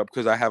matchup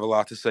because I have a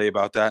lot to say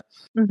about that.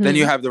 Mm-hmm. Then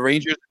you have the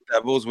Rangers and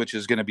Devils, which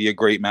is going to be a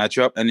great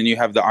matchup. And then you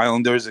have the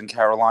Islanders and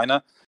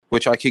Carolina,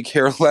 which I could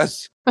care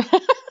less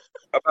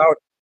about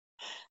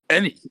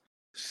any.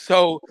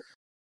 So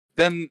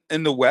then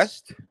in the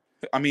West,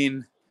 I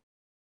mean,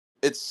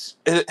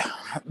 the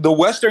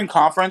Western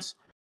Conference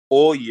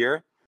all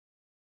year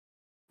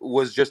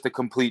was just a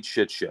complete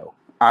shit show.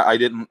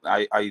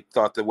 I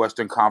thought the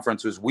Western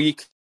Conference was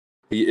weak.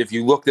 If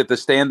you looked at the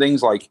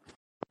standings, like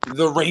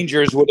the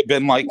Rangers would have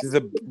been like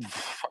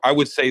I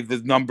would say the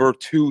number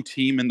 2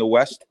 team in the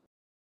West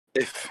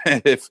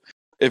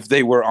if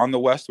they were on the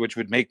West, which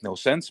would make no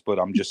sense, but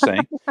I'm just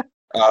saying.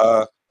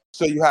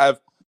 So you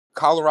have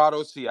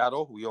Colorado,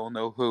 Seattle. We all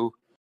know who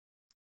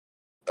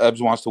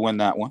Ebbs wants to win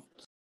that one.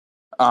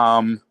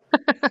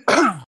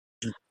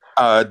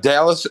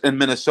 Dallas and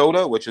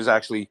Minnesota, which is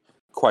actually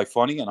quite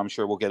funny, and I'm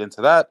sure we'll get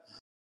into that.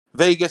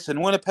 Vegas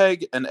and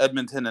Winnipeg, and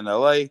Edmonton and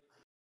LA.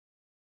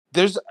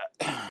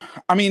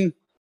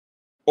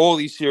 All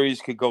these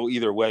series could go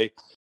either way.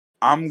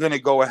 I'm going to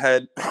go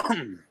ahead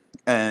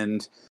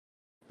and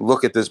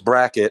look at this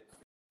bracket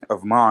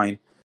of mine.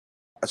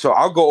 So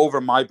I'll go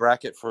over my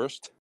bracket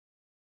first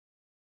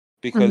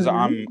because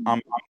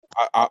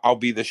I'll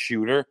be the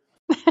shooter.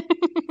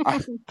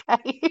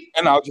 Okay.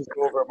 And I'll just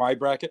go over my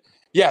bracket.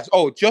 Yes.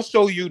 Oh, just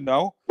so you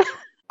know,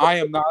 I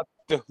am not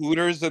the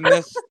Hooters in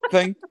this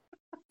thing.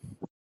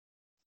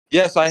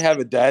 Yes, I have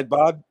a dad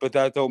bod, but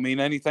that don't mean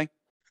anything.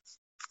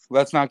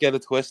 Let's not get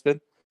it twisted.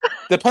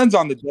 Depends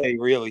on the day,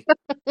 really.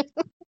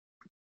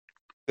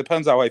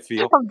 Depends how I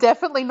feel. I'm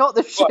definitely not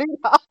the shooter.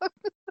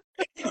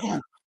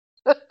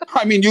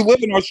 I mean, you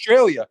live in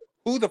Australia.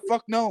 Who the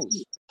fuck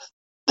knows?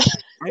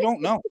 I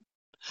don't know.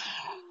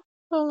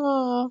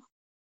 Oh.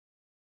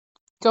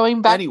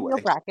 Going back to your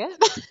Anyway. bracket.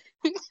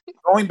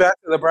 Going back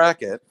to the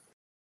bracket.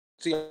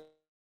 See,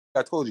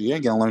 I told you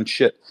ain't gonna learn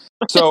shit.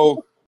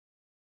 So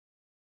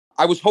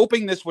I was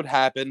hoping this would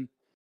happen,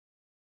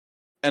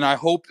 and I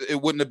hope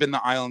it wouldn't have been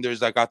the Islanders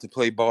that got to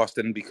play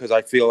Boston, because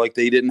I feel like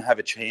they didn't have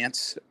a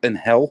chance in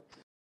hell,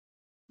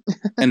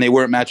 and they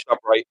weren't matched up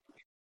right.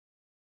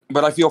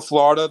 But I feel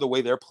Florida, the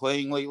way they're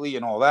playing lately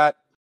and all that,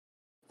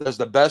 there's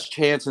the best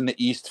chance in the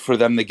East for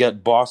them to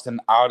get Boston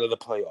out of the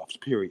playoffs,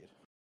 period.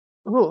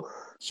 Ooh.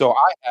 So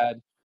I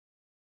had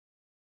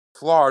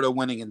Florida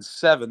winning in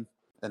 7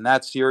 in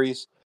that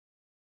series.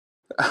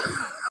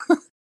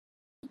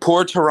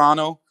 Poor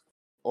Toronto.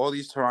 All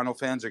these Toronto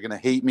fans are going to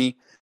hate me,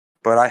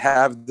 but I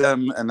have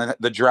them and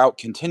the drought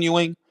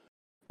continuing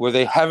where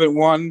they haven't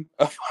won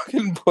a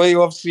fucking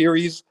playoff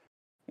series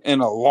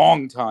in a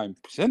long time,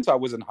 since I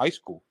was in high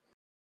school.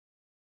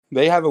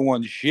 They haven't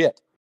won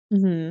shit.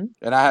 Mm-hmm.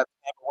 And I have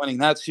them winning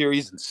that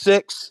series in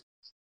 6.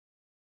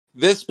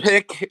 This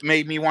pick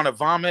made me want to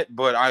vomit,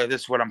 but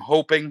this is what I'm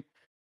hoping,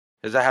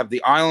 is I have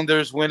the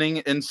Islanders winning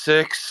in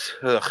 6.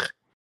 Ugh.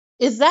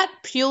 Is that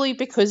purely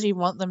because you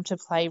want them to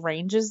play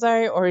Rangers,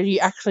 though, or do you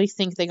actually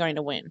think they're going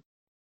to win?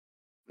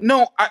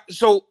 No,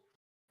 so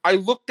I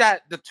looked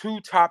at the 2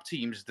 top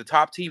teams, the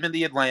top team in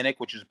the Atlantic,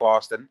 which is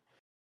Boston,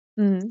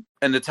 Mm-hmm.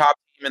 and the top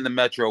team in the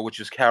Metro, which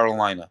is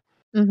Carolina.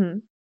 Mm-hmm.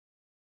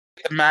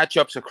 The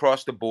matchups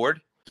across the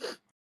board.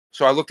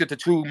 So I looked at the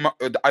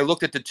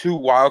 2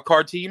 wild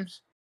card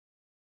teams,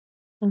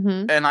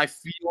 Mm-hmm. and I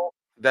feel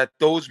that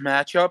those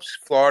matchups,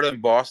 Florida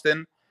and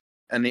Boston,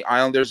 and the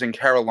Islanders and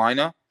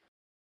Carolina,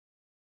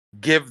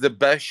 give the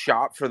best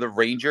shot for the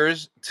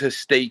Rangers to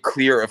stay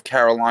clear of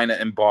Carolina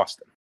and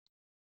Boston.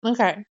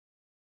 Okay.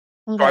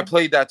 So I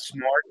played that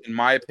smart, in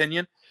my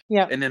opinion,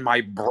 Yeah. and in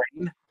my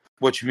brain,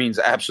 which means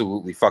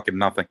absolutely fucking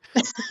nothing.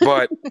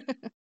 But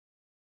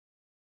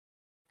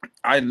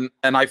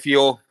I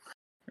feel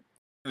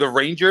the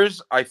Rangers,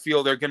 I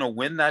feel they're going to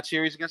win that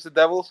series against the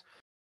Devils,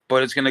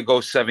 but it's going to go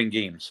 7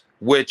 games,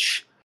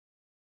 which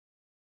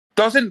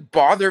doesn't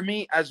bother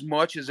me as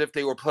much as if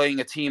they were playing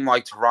a team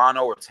like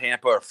Toronto or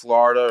Tampa or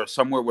Florida or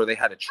somewhere where they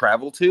had to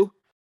travel to.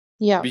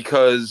 Yeah.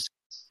 Because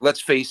let's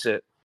face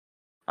it,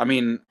 I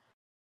mean,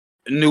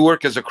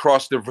 Newark is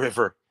across the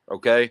river,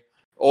 okay?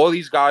 All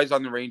these guys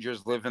on the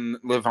Rangers live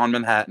on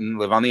Manhattan,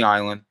 live on the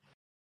island.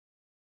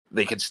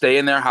 They can stay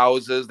in their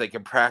houses. They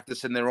can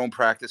practice in their own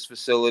practice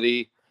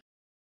facility.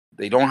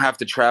 They don't have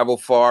to travel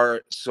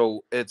far.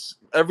 So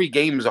every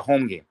game is a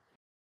home game.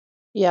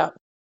 Yeah.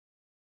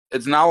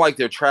 It's not like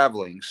they're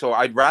traveling. So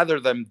I'd rather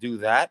them do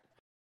that.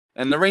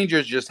 And the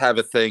Rangers just have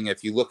a thing.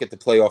 If you look at the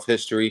playoff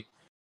history,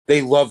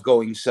 they love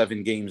going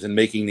 7 games and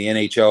making the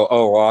NHL a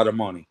lot of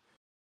money.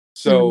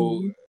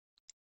 So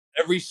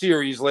every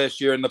series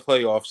last year in the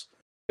playoffs,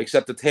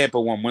 except the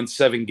Tampa one, went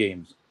 7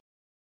 games.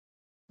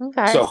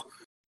 Okay.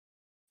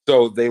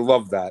 So they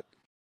love that.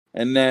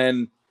 And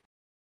then,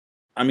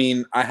 I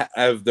mean, I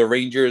have the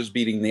Rangers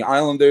beating the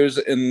Islanders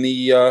in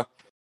the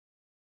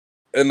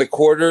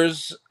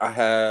quarters. I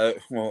have,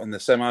 in the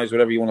semis,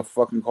 whatever you want to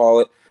fucking call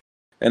it.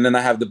 And then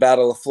I have the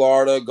Battle of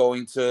Florida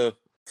going to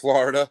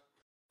Florida.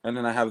 And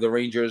then I have the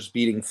Rangers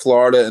beating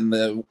Florida in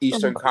the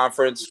Eastern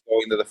Conference,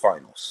 going to the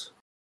finals.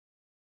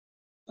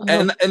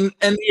 And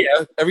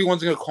yeah,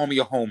 everyone's going to call me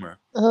a homer.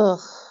 Ugh.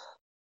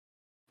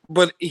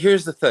 But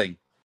here's the thing.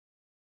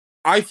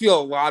 I feel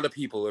a lot of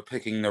people are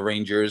picking the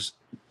Rangers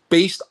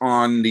based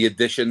on the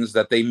additions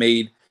that they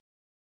made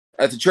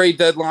at the trade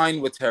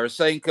deadline with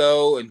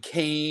Tarasenko and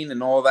Kane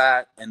and all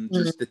that. And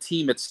just the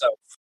team itself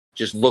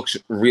just looks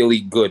really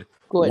good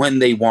when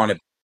they want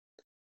it.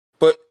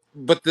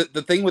 But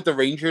the thing with the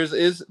Rangers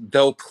is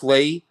they'll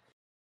play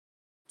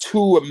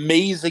 2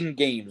 amazing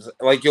games.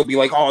 Like, you'll be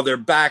like, oh, they're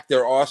back,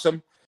 they're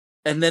awesome.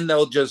 And then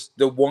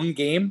the one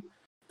game,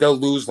 they'll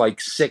lose like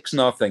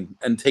 6-0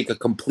 and take a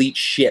complete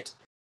shit.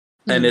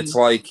 And it's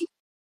like,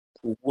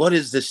 what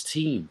is this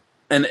team?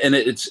 And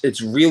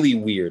it's really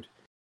weird.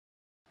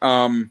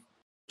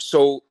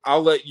 So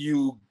I'll let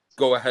you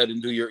go ahead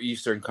and do your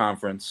Eastern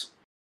Conference.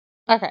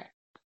 Okay.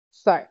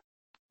 So,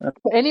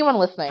 for anyone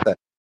listening,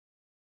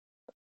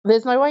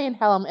 there's no way in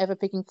hell I'm ever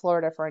picking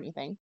Florida for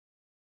anything.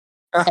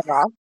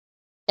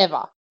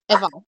 Ever.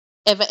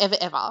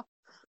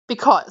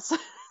 Because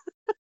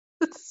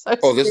it's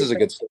so this is a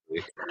good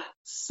story.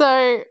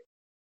 So,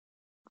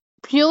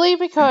 purely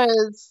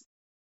because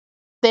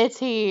their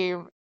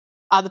team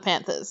are the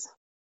Panthers.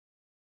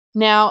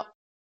 Now,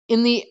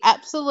 in the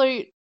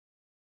absolute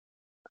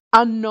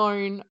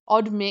unknown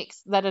odd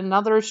mix that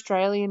another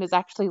Australian is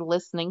actually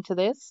listening to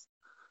this,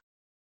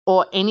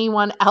 or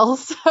anyone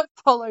else that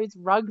follows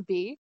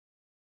rugby,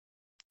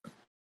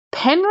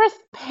 Penrith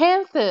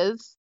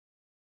Panthers,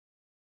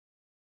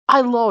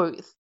 I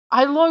loathe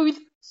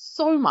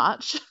so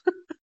much.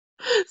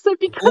 So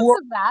because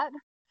of that,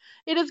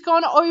 it has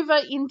gone over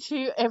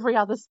into every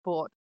other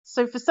sport.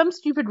 So for some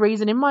stupid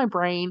reason in my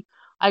brain,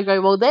 I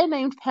go, well, they're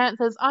named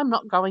Panthers. I'm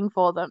not going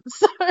for them.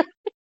 So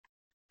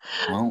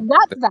Well,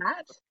 that's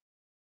that.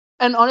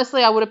 And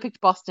honestly, I would have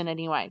picked Boston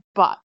anyway.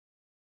 But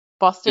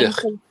Boston,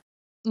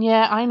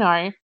 yeah, I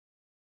know.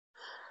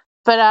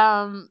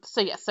 But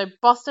so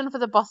Boston for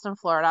the Boston,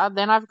 Florida.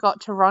 Then I've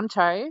got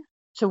Toronto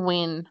to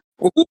win.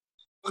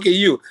 look at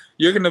you.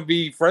 You're gonna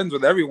be friends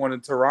with everyone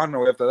in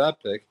Toronto after that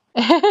pick.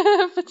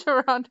 For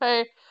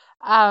Toronto,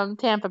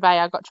 Tampa Bay.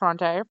 I got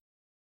Toronto.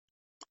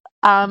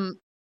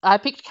 I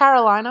picked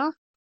Carolina,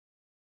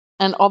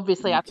 and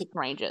obviously I picked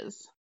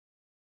Rangers.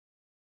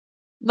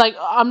 Like,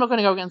 I'm not going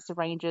to go against the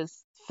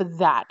Rangers for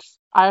that.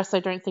 I also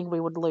don't think we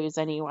would lose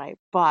anyway.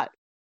 But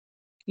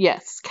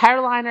yes,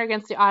 Carolina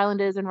against the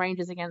Islanders and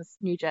Rangers against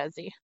New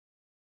Jersey.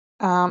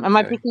 Am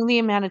I picking the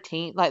amount of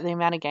the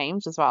amount of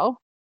games as well?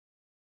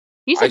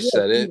 You said I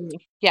said it.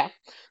 Yeah.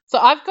 So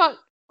I've got,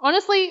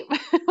 honestly,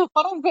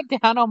 what I've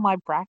got down on my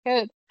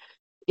bracket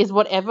is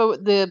whatever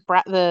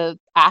the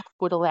app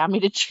would allow me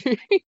to choose.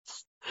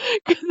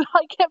 Because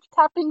I kept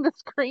tapping the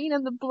screen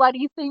and the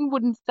bloody thing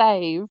wouldn't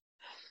save.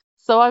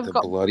 So I've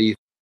got bloody.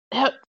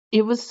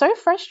 It was so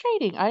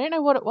frustrating. I don't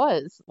know what it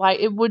was. Like,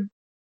 it would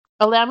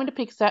allow me to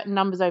pick certain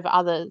numbers over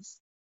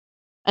others,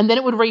 and then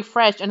it would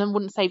refresh and then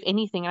wouldn't save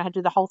anything, and I had to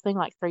do the whole thing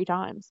like 3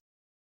 times.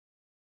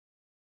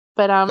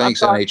 But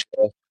Thanks,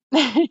 NHL.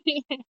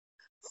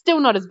 Still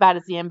not as bad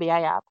as the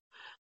NBA app.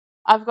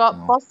 I've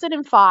got Boston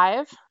in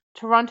 5,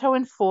 Toronto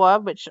in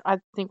 4, which I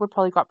think would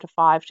probably go up to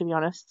 5, to be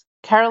honest.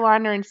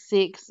 Carolina in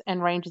 6,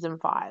 and Rangers in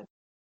 5.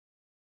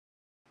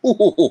 I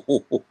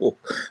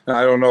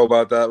don't know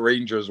about that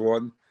Rangers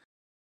one.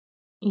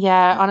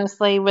 Yeah,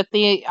 honestly, with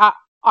the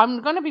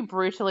I'm going to be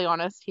brutally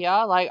honest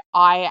here. Like,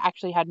 I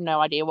actually had no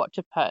idea what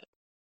to put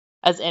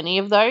as any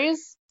of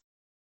those.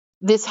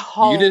 This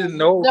whole You didn't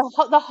know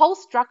the whole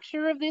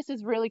structure of this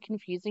is really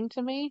confusing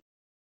to me.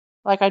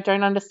 Like, I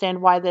don't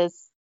understand why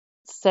there's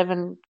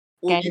 7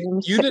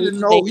 games. You didn't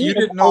know. You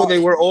didn't know they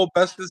were all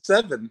best of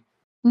 7.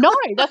 No,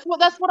 that's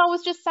what I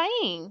was just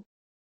saying.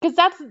 Because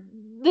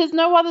there's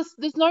no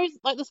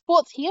like, the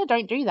sports here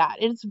don't do that.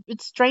 It's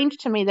strange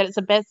to me that it's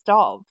a best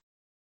of.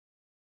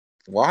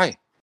 Why?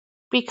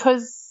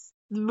 Because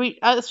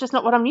it's just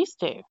not what I'm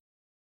used to.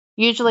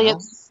 Usually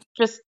it's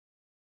just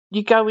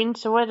you go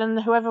into it and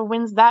whoever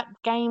wins that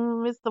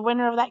game is the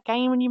winner of that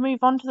game and you move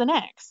on to the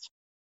next.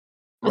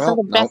 It's like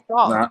a best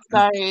of.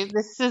 So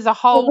this is a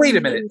whole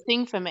new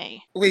thing for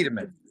me. Wait a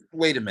minute.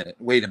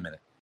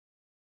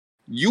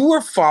 You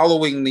were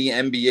following the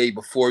NBA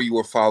before you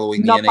were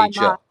following the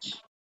NHL.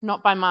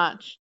 Not by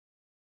much.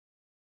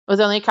 It was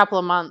only a couple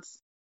of months.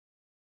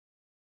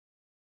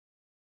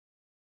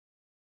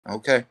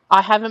 Okay.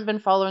 I haven't been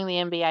following the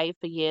NBA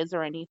for years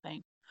or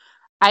anything.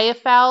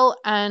 AFL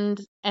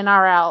and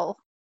NRL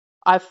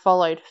I've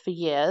followed for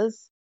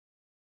years,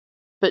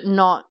 but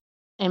not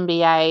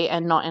NBA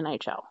and not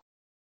NHL.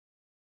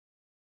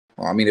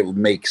 Well, I mean, it would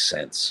make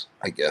sense,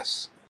 I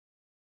guess.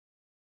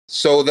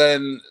 So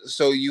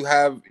you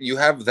have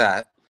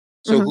that.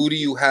 So who do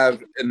you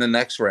have in the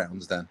next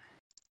rounds then?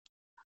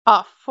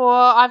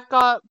 I've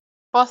got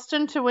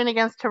Boston to win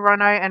against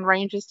Toronto and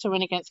Rangers to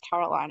win against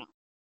Carolina.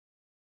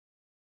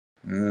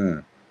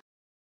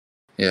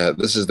 Yeah,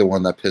 this is the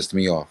one that pissed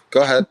me off.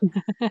 Go ahead.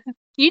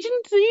 You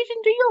didn't do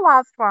your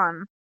last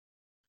one.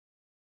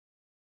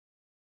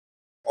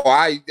 Oh,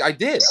 I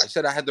did. I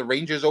said I had the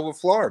Rangers over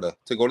Florida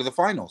to go to the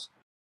finals.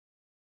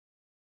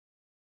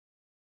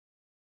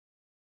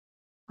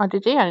 Oh,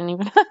 did you? I didn't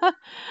even.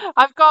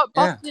 I've got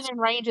Boston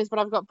and Rangers, but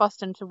I've got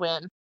Boston to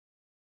win.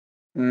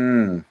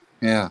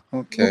 Yeah.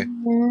 Okay.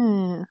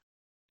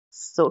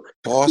 Suck.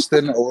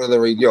 Boston over the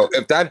Rangers.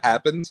 If that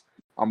happens,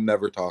 I'm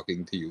never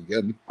talking to you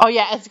again. Oh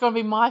yeah, it's gonna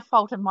be my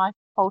fault and my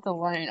fault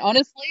alone.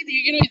 Honestly,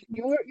 you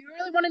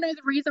really want to know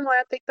the reason why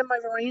I picked them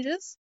over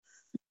Rangers?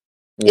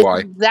 Why?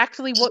 It's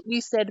exactly what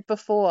you said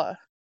before.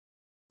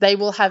 They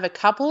will have a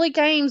couple of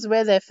games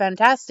where they're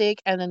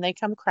fantastic and then they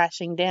come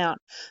crashing down.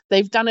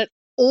 They've done it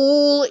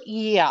all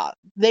year.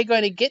 They're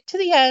going to get to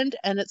the end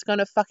and it's going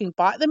to fucking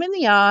bite them in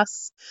the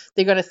ass.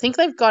 They're going to think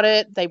they've got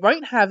it. They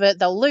won't have it.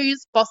 They'll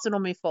lose. Boston will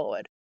move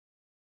forward.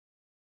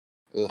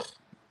 Ugh.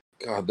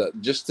 God,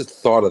 just the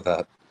thought of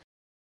that.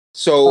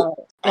 So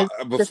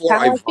before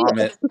I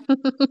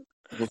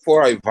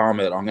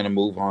vomit, I'm going to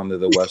move on to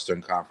the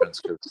Western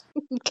Conference because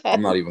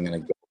I'm not even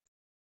going to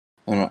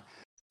go.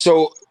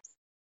 So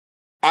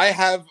I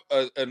have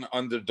an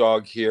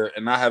underdog here,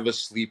 and I have a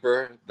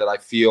sleeper that I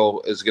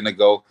feel is going to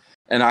go,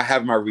 and I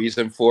have my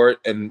reason for it,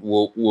 and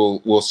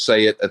we'll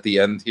say it at the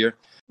end here.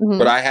 Mm-hmm.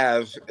 But I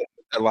have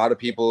a lot of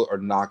people are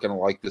not going to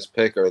like this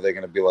pick, or they're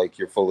going to be like,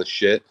 "You're full of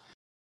shit."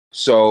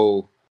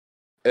 So,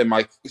 the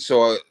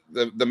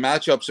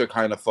matchups are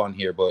kind of fun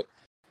here, but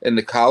in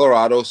the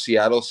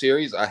Colorado-Seattle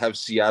series, I have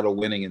Seattle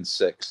winning in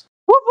 6.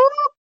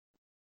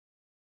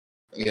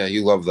 Yeah,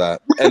 you love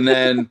that. And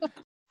then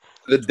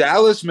the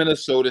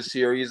Dallas-Minnesota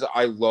series,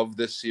 I love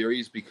this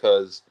series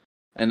because,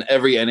 and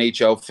every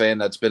NHL fan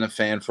that's been a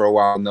fan for a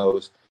while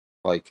knows,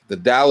 like, the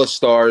Dallas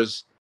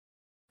Stars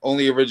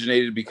only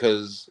originated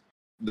because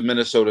the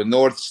Minnesota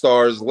North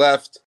Stars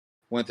left,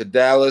 went to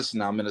Dallas.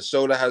 Now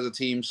Minnesota has a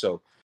team,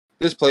 so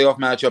this playoff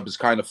matchup is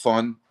kind of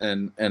fun,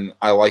 and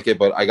I like it.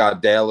 But I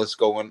got Dallas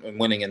going and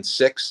winning in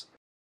 6,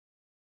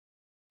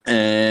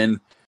 and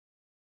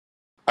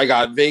I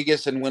got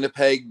Vegas and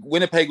Winnipeg.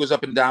 Winnipeg was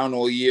up and down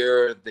all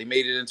year. They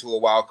made it into a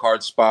wild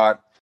card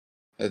spot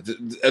at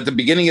the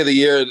beginning of the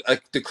year,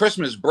 the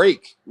Christmas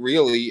break,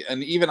 really,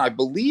 and even I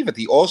believe at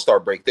the All-Star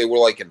break, they were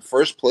like in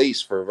first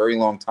place for a very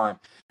long time,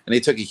 and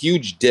they took a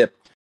huge dip.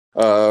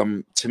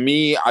 To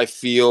me, I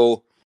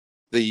feel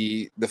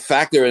the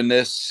factor in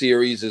this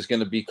series is going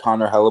to be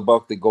Connor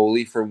Hellebuck, the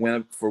goalie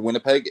for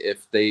Winnipeg.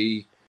 If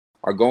they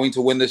are going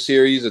to win the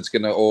series, it's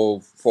going to all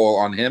fall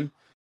on him.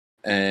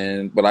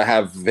 But I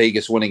have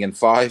Vegas winning in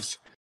 5,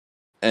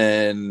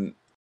 and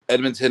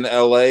Edmonton,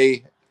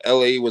 LA.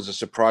 LA was a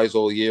surprise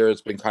all year. It's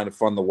been kind of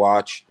fun to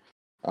watch.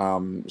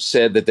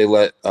 Said that they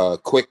let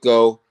Quick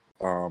go,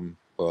 but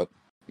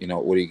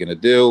what are you going to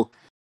do?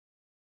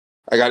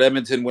 I got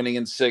Edmonton winning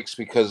in 6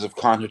 because of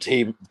Connor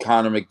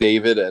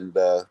McDavid and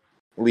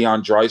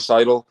Leon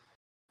Draisaitl,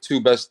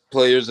 2 best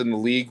players in the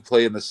league,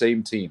 play in the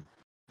same team.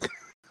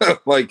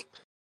 Like,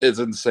 it's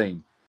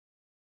insane.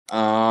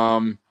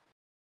 Then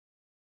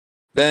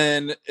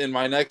in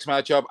my next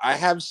matchup, I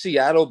have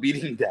Seattle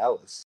beating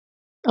Dallas.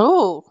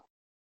 Oh,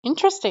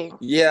 interesting.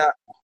 Yeah,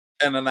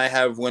 and then I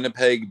have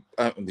Winnipeg.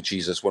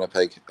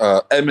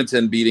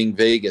 Edmonton beating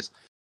Vegas.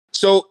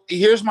 So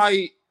here's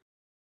my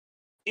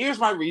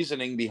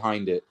reasoning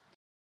behind it.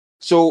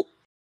 So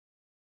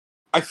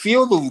I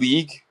feel the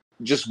league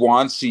just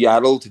wants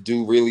Seattle to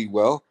do really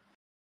well,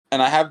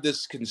 and I have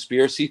this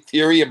conspiracy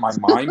theory in my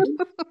mind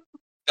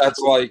that's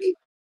like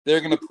they're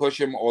going to push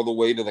him all the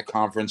way to the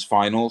conference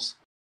finals.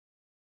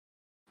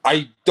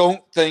 I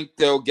don't think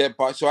they'll get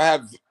by. So I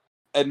have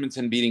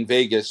Edmonton beating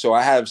Vegas. So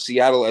I have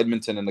Seattle,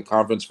 Edmonton in the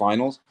conference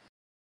finals.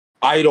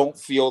 I don't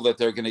feel that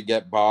they're going to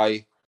get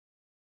by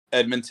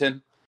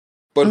Edmonton,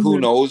 but who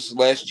knows?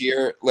 Last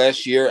year,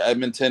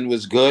 Edmonton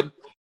was good.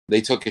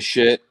 They took a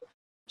shit.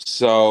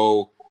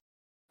 So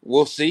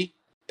we'll see.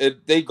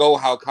 They go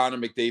how Connor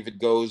McDavid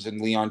goes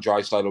and Leon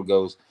Draisaitl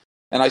goes.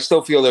 And I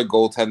still feel their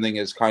goaltending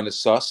is kind of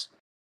sus.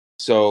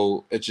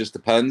 So it just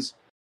depends.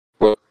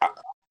 But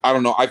I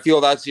don't know. I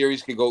feel that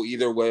series could go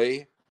either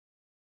way.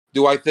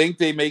 Do I think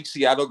they make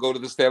Seattle go to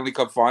the Stanley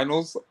Cup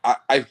Finals?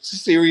 I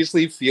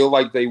seriously feel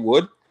like they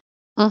would.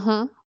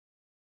 Mm-hmm.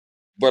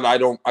 But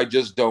I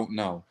just don't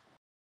know.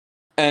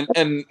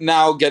 And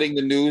now getting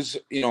the news,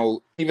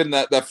 even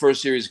that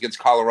first series against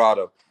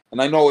Colorado,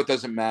 and I know it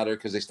doesn't matter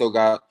because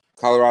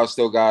Colorado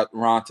still got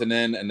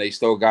Rantanen, and they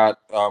still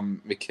got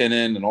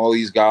McKinnon and all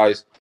these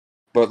guys.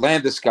 But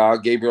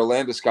Gabriel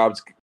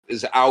Landeskog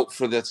is out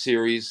for that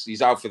series.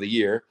 He's out for the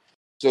year.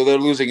 So they're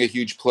losing a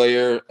huge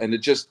player, and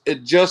it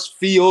just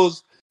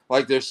feels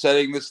like they're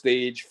setting the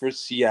stage for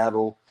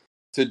Seattle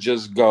to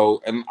just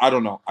go. And I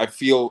don't know. I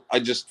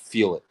just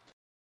feel it.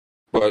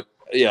 But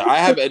yeah, I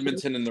have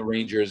Edmonton and the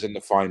Rangers in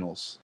the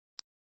finals.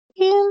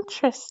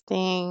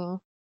 Interesting.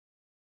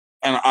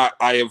 And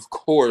I of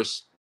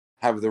course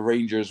have the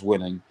Rangers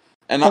winning.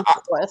 And Of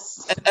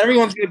course. and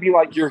everyone's gonna be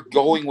like, you're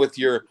going with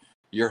your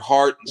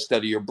heart instead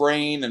of your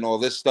brain and all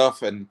this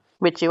stuff. And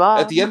Which you are.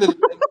 At the end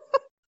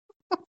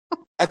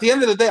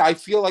of the day, I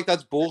feel like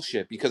that's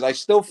bullshit because I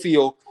still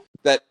feel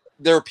that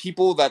there are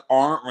people that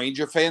aren't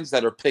Ranger fans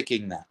that are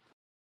picking that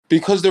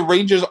because the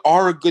Rangers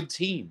are a good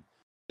team.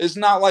 It's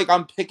not like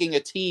I'm picking a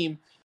team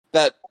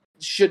that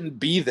shouldn't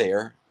be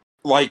there.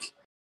 Like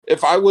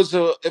if I was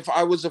a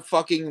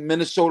fucking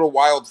Minnesota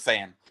Wild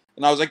fan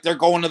and I was like, they're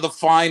going to the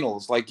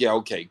finals, like, yeah,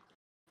 okay,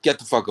 get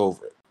the fuck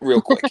over it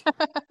real quick.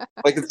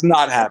 Like, it's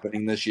not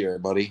happening this year,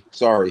 buddy.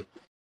 Sorry,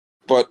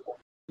 but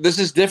this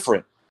is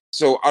different.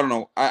 So I don't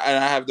know. I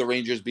have the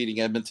Rangers beating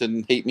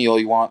Edmonton. Hate me all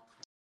you want,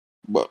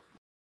 but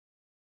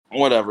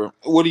whatever.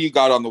 What do you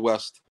got on the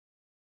West?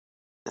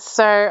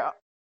 So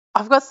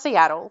I've got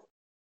Seattle,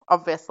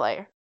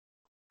 obviously.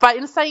 But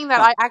in saying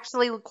that, I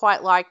actually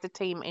quite like the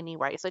team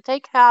anyway. So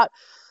take out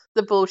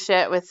the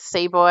bullshit with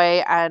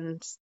Seaboy and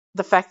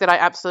the fact that I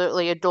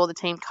absolutely adore the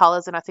team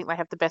colors and I think they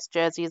have the best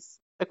jerseys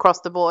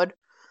across the board.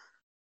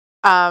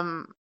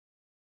 I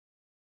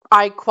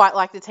quite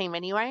like the team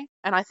anyway,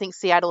 and I think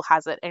Seattle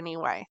has it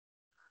anyway.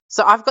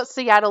 So I've got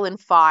Seattle in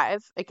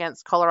 5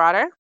 against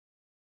Colorado.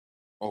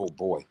 Oh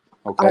boy.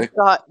 Okay. I've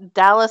got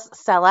Dallas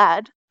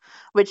Salad,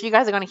 which you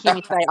guys are going to hear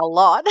me say a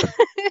lot.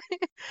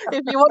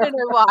 If you want to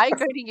know why,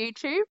 go to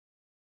YouTube.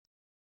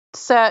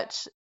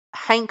 Search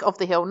Hank of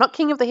the Hill, not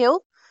King of the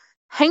Hill.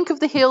 Hank of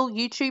the Hill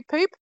YouTube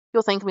poop.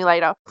 You'll thank me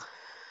later.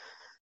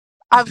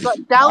 I've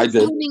got Dallas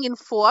winning in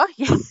 4.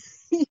 Yeah,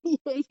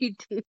 you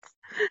did.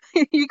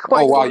 You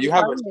quite wow, you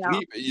have a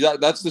sweep.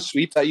 That's the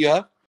sweep that you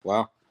have?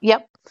 Wow.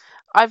 Yep.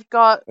 I've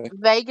got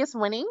Vegas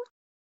winning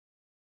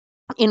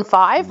in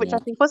 5, which I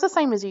think was the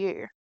same as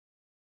you.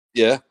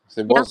 Yeah,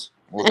 it was.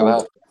 Look at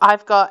that.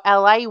 I've got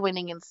LA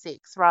winning in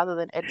 6 rather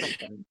than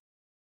Edmonton.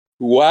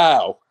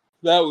 Wow.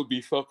 That would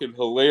be fucking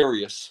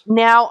hilarious.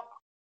 Now,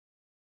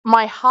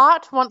 my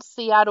heart wants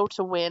Seattle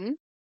to win,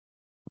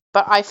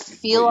 but I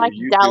feel But like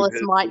your YouTube Dallas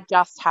history- might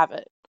just have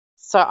it.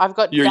 So I've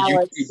got Your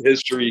Dallas. YouTube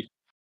history.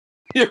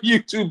 Your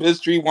YouTube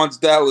history wants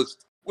Dallas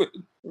to win.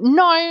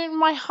 No,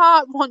 my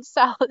heart wants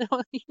Dallas.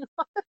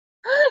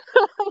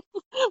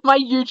 My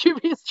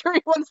YouTube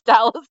history wants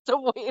Dallas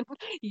to win.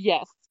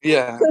 Yes.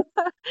 Yeah.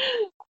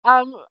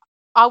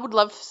 I would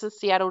love for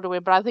Seattle to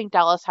win, but I think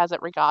Dallas has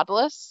it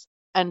regardless.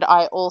 And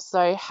I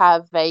also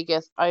have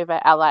Vegas over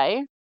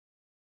LA.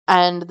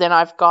 And then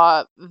I've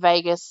got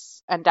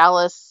Vegas and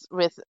Dallas,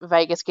 with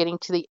Vegas getting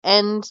to the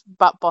end,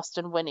 but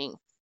Boston winning.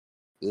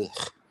 Ugh.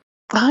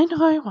 I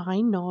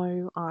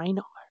know.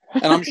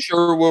 And I'm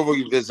sure we'll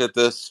revisit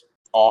this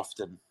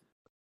often.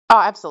 Oh,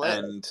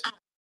 absolutely.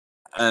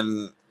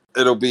 And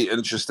it'll be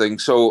interesting.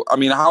 So, I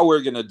mean, how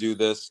we're gonna do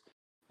this,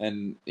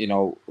 and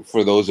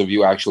for those of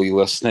you actually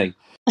listening,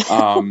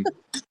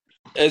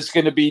 it's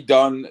gonna be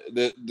done.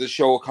 The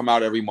show will come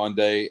out every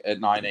Monday at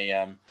 9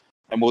 a.m.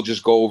 and we'll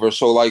just go over.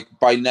 So, like,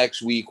 by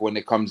next week when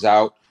it comes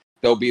out,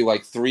 there'll be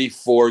like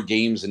 3-4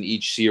 games in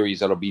each series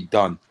that'll be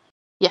done.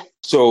 Yeah.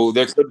 So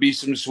there could be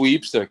some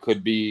sweeps. There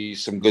could be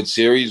some good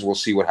series. We'll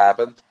see what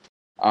happens.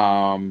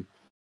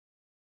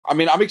 I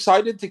mean, I'm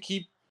excited to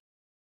keep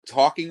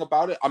talking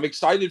about it. I'm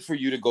excited for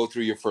you to go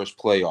through your first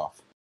playoff.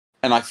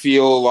 And I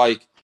feel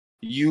like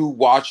you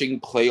watching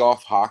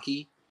playoff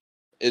hockey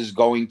is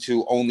going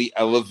to only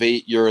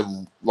elevate your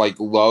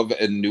love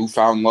and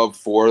newfound love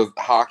for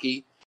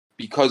hockey,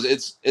 because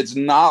it's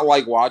not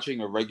like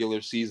watching a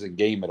regular season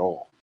game at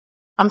all.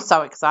 I'm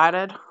so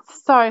excited.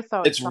 So It's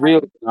excited.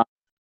 really not.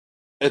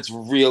 It's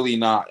really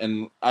not,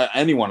 and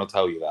anyone will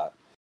tell you that.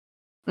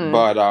 Mm.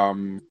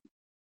 But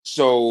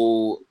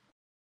so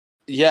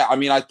yeah, I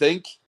mean, I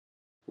think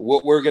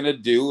what we're gonna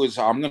do is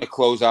I'm gonna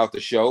close out the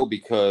show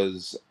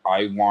because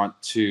I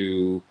want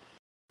to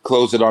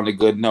close it on a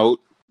good note.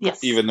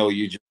 Yes. Even though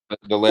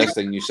the last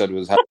thing you said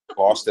was have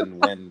Boston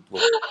win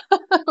was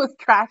was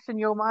trash in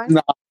your mind.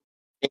 not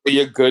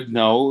really a good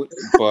note,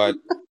 but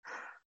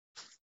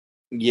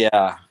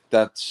yeah,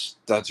 that's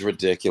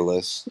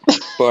ridiculous.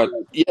 But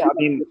yeah, I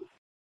mean,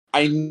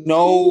 I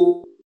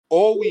know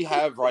all we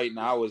have right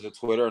now is a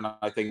Twitter, and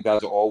I think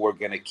that's all we're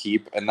gonna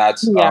keep. And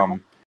that's Yeah.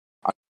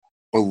 I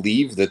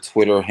believe the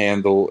Twitter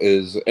handle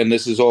is, and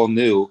this is all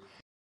new.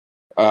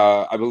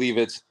 I believe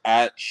it's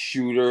at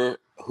Shooter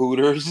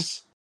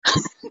Hooters.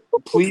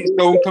 Please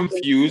don't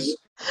confuse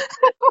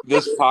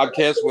this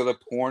podcast with a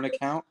porn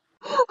account,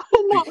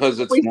 because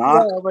it's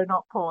not. We're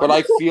not porn. But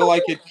I feel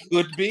like it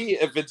could be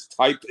if it's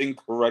typed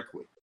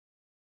incorrectly.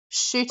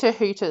 Shooter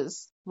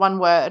Hooters, one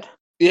word.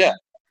 Yeah,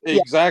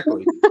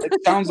 exactly. It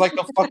sounds like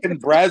a fucking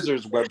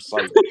Brazzers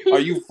website. Are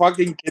you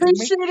fucking kidding Who's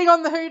me? shooting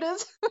on the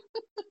Hooters?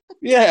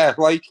 Yeah,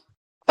 like,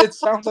 it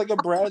sounds like a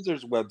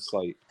Brazzers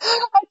website.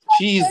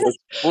 Jesus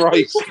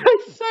Christ.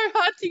 It's so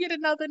hard to get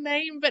another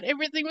name, but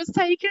everything was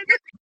taken.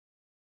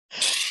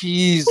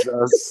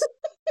 Jesus.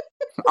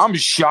 I'm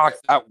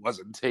shocked that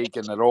wasn't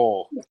taken at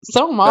all.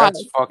 So am I.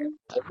 That's fucking.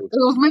 It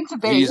was meant to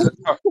be. Jesus.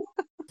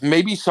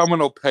 Maybe someone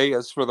will pay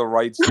us for the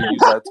rights to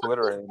use that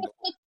Twitter handle.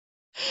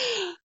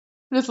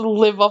 Just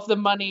live off the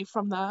money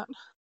from that.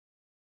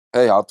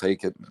 Hey, I'll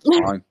take it. It's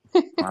fine.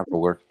 I have to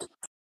work.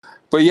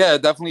 But yeah,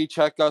 definitely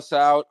check us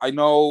out. I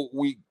know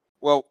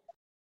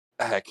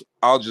heck,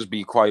 I'll just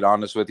be quite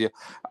honest with you.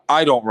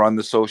 I don't run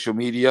the social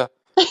media.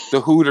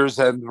 The Hooters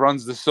end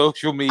runs the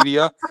social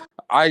media.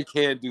 I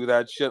can't do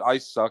that shit. I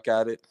suck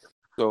at it.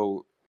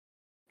 So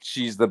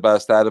she's the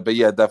best at it. But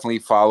yeah, definitely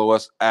follow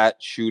us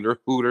at Shooter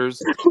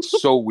Hooters.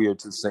 So weird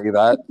to say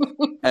that.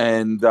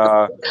 And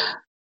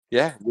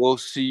yeah, we'll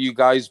see you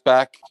guys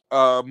back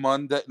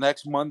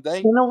next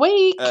Monday In a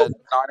week. at 9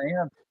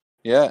 a.m.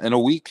 Yeah, in a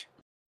week.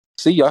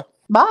 See ya.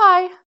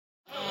 Bye.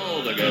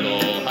 Oh, the good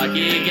old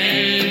hockey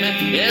game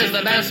is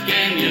the best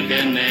game you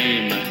can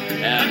name.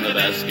 And the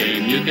best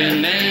game you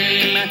can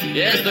name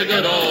is the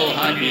good old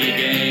hockey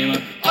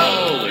game.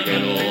 Oh, the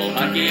good old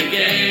hockey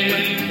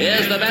game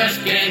is the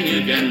best game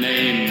you can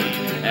name.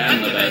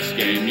 And the best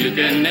game you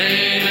can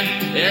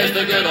name is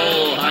the good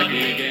old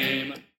hockey game.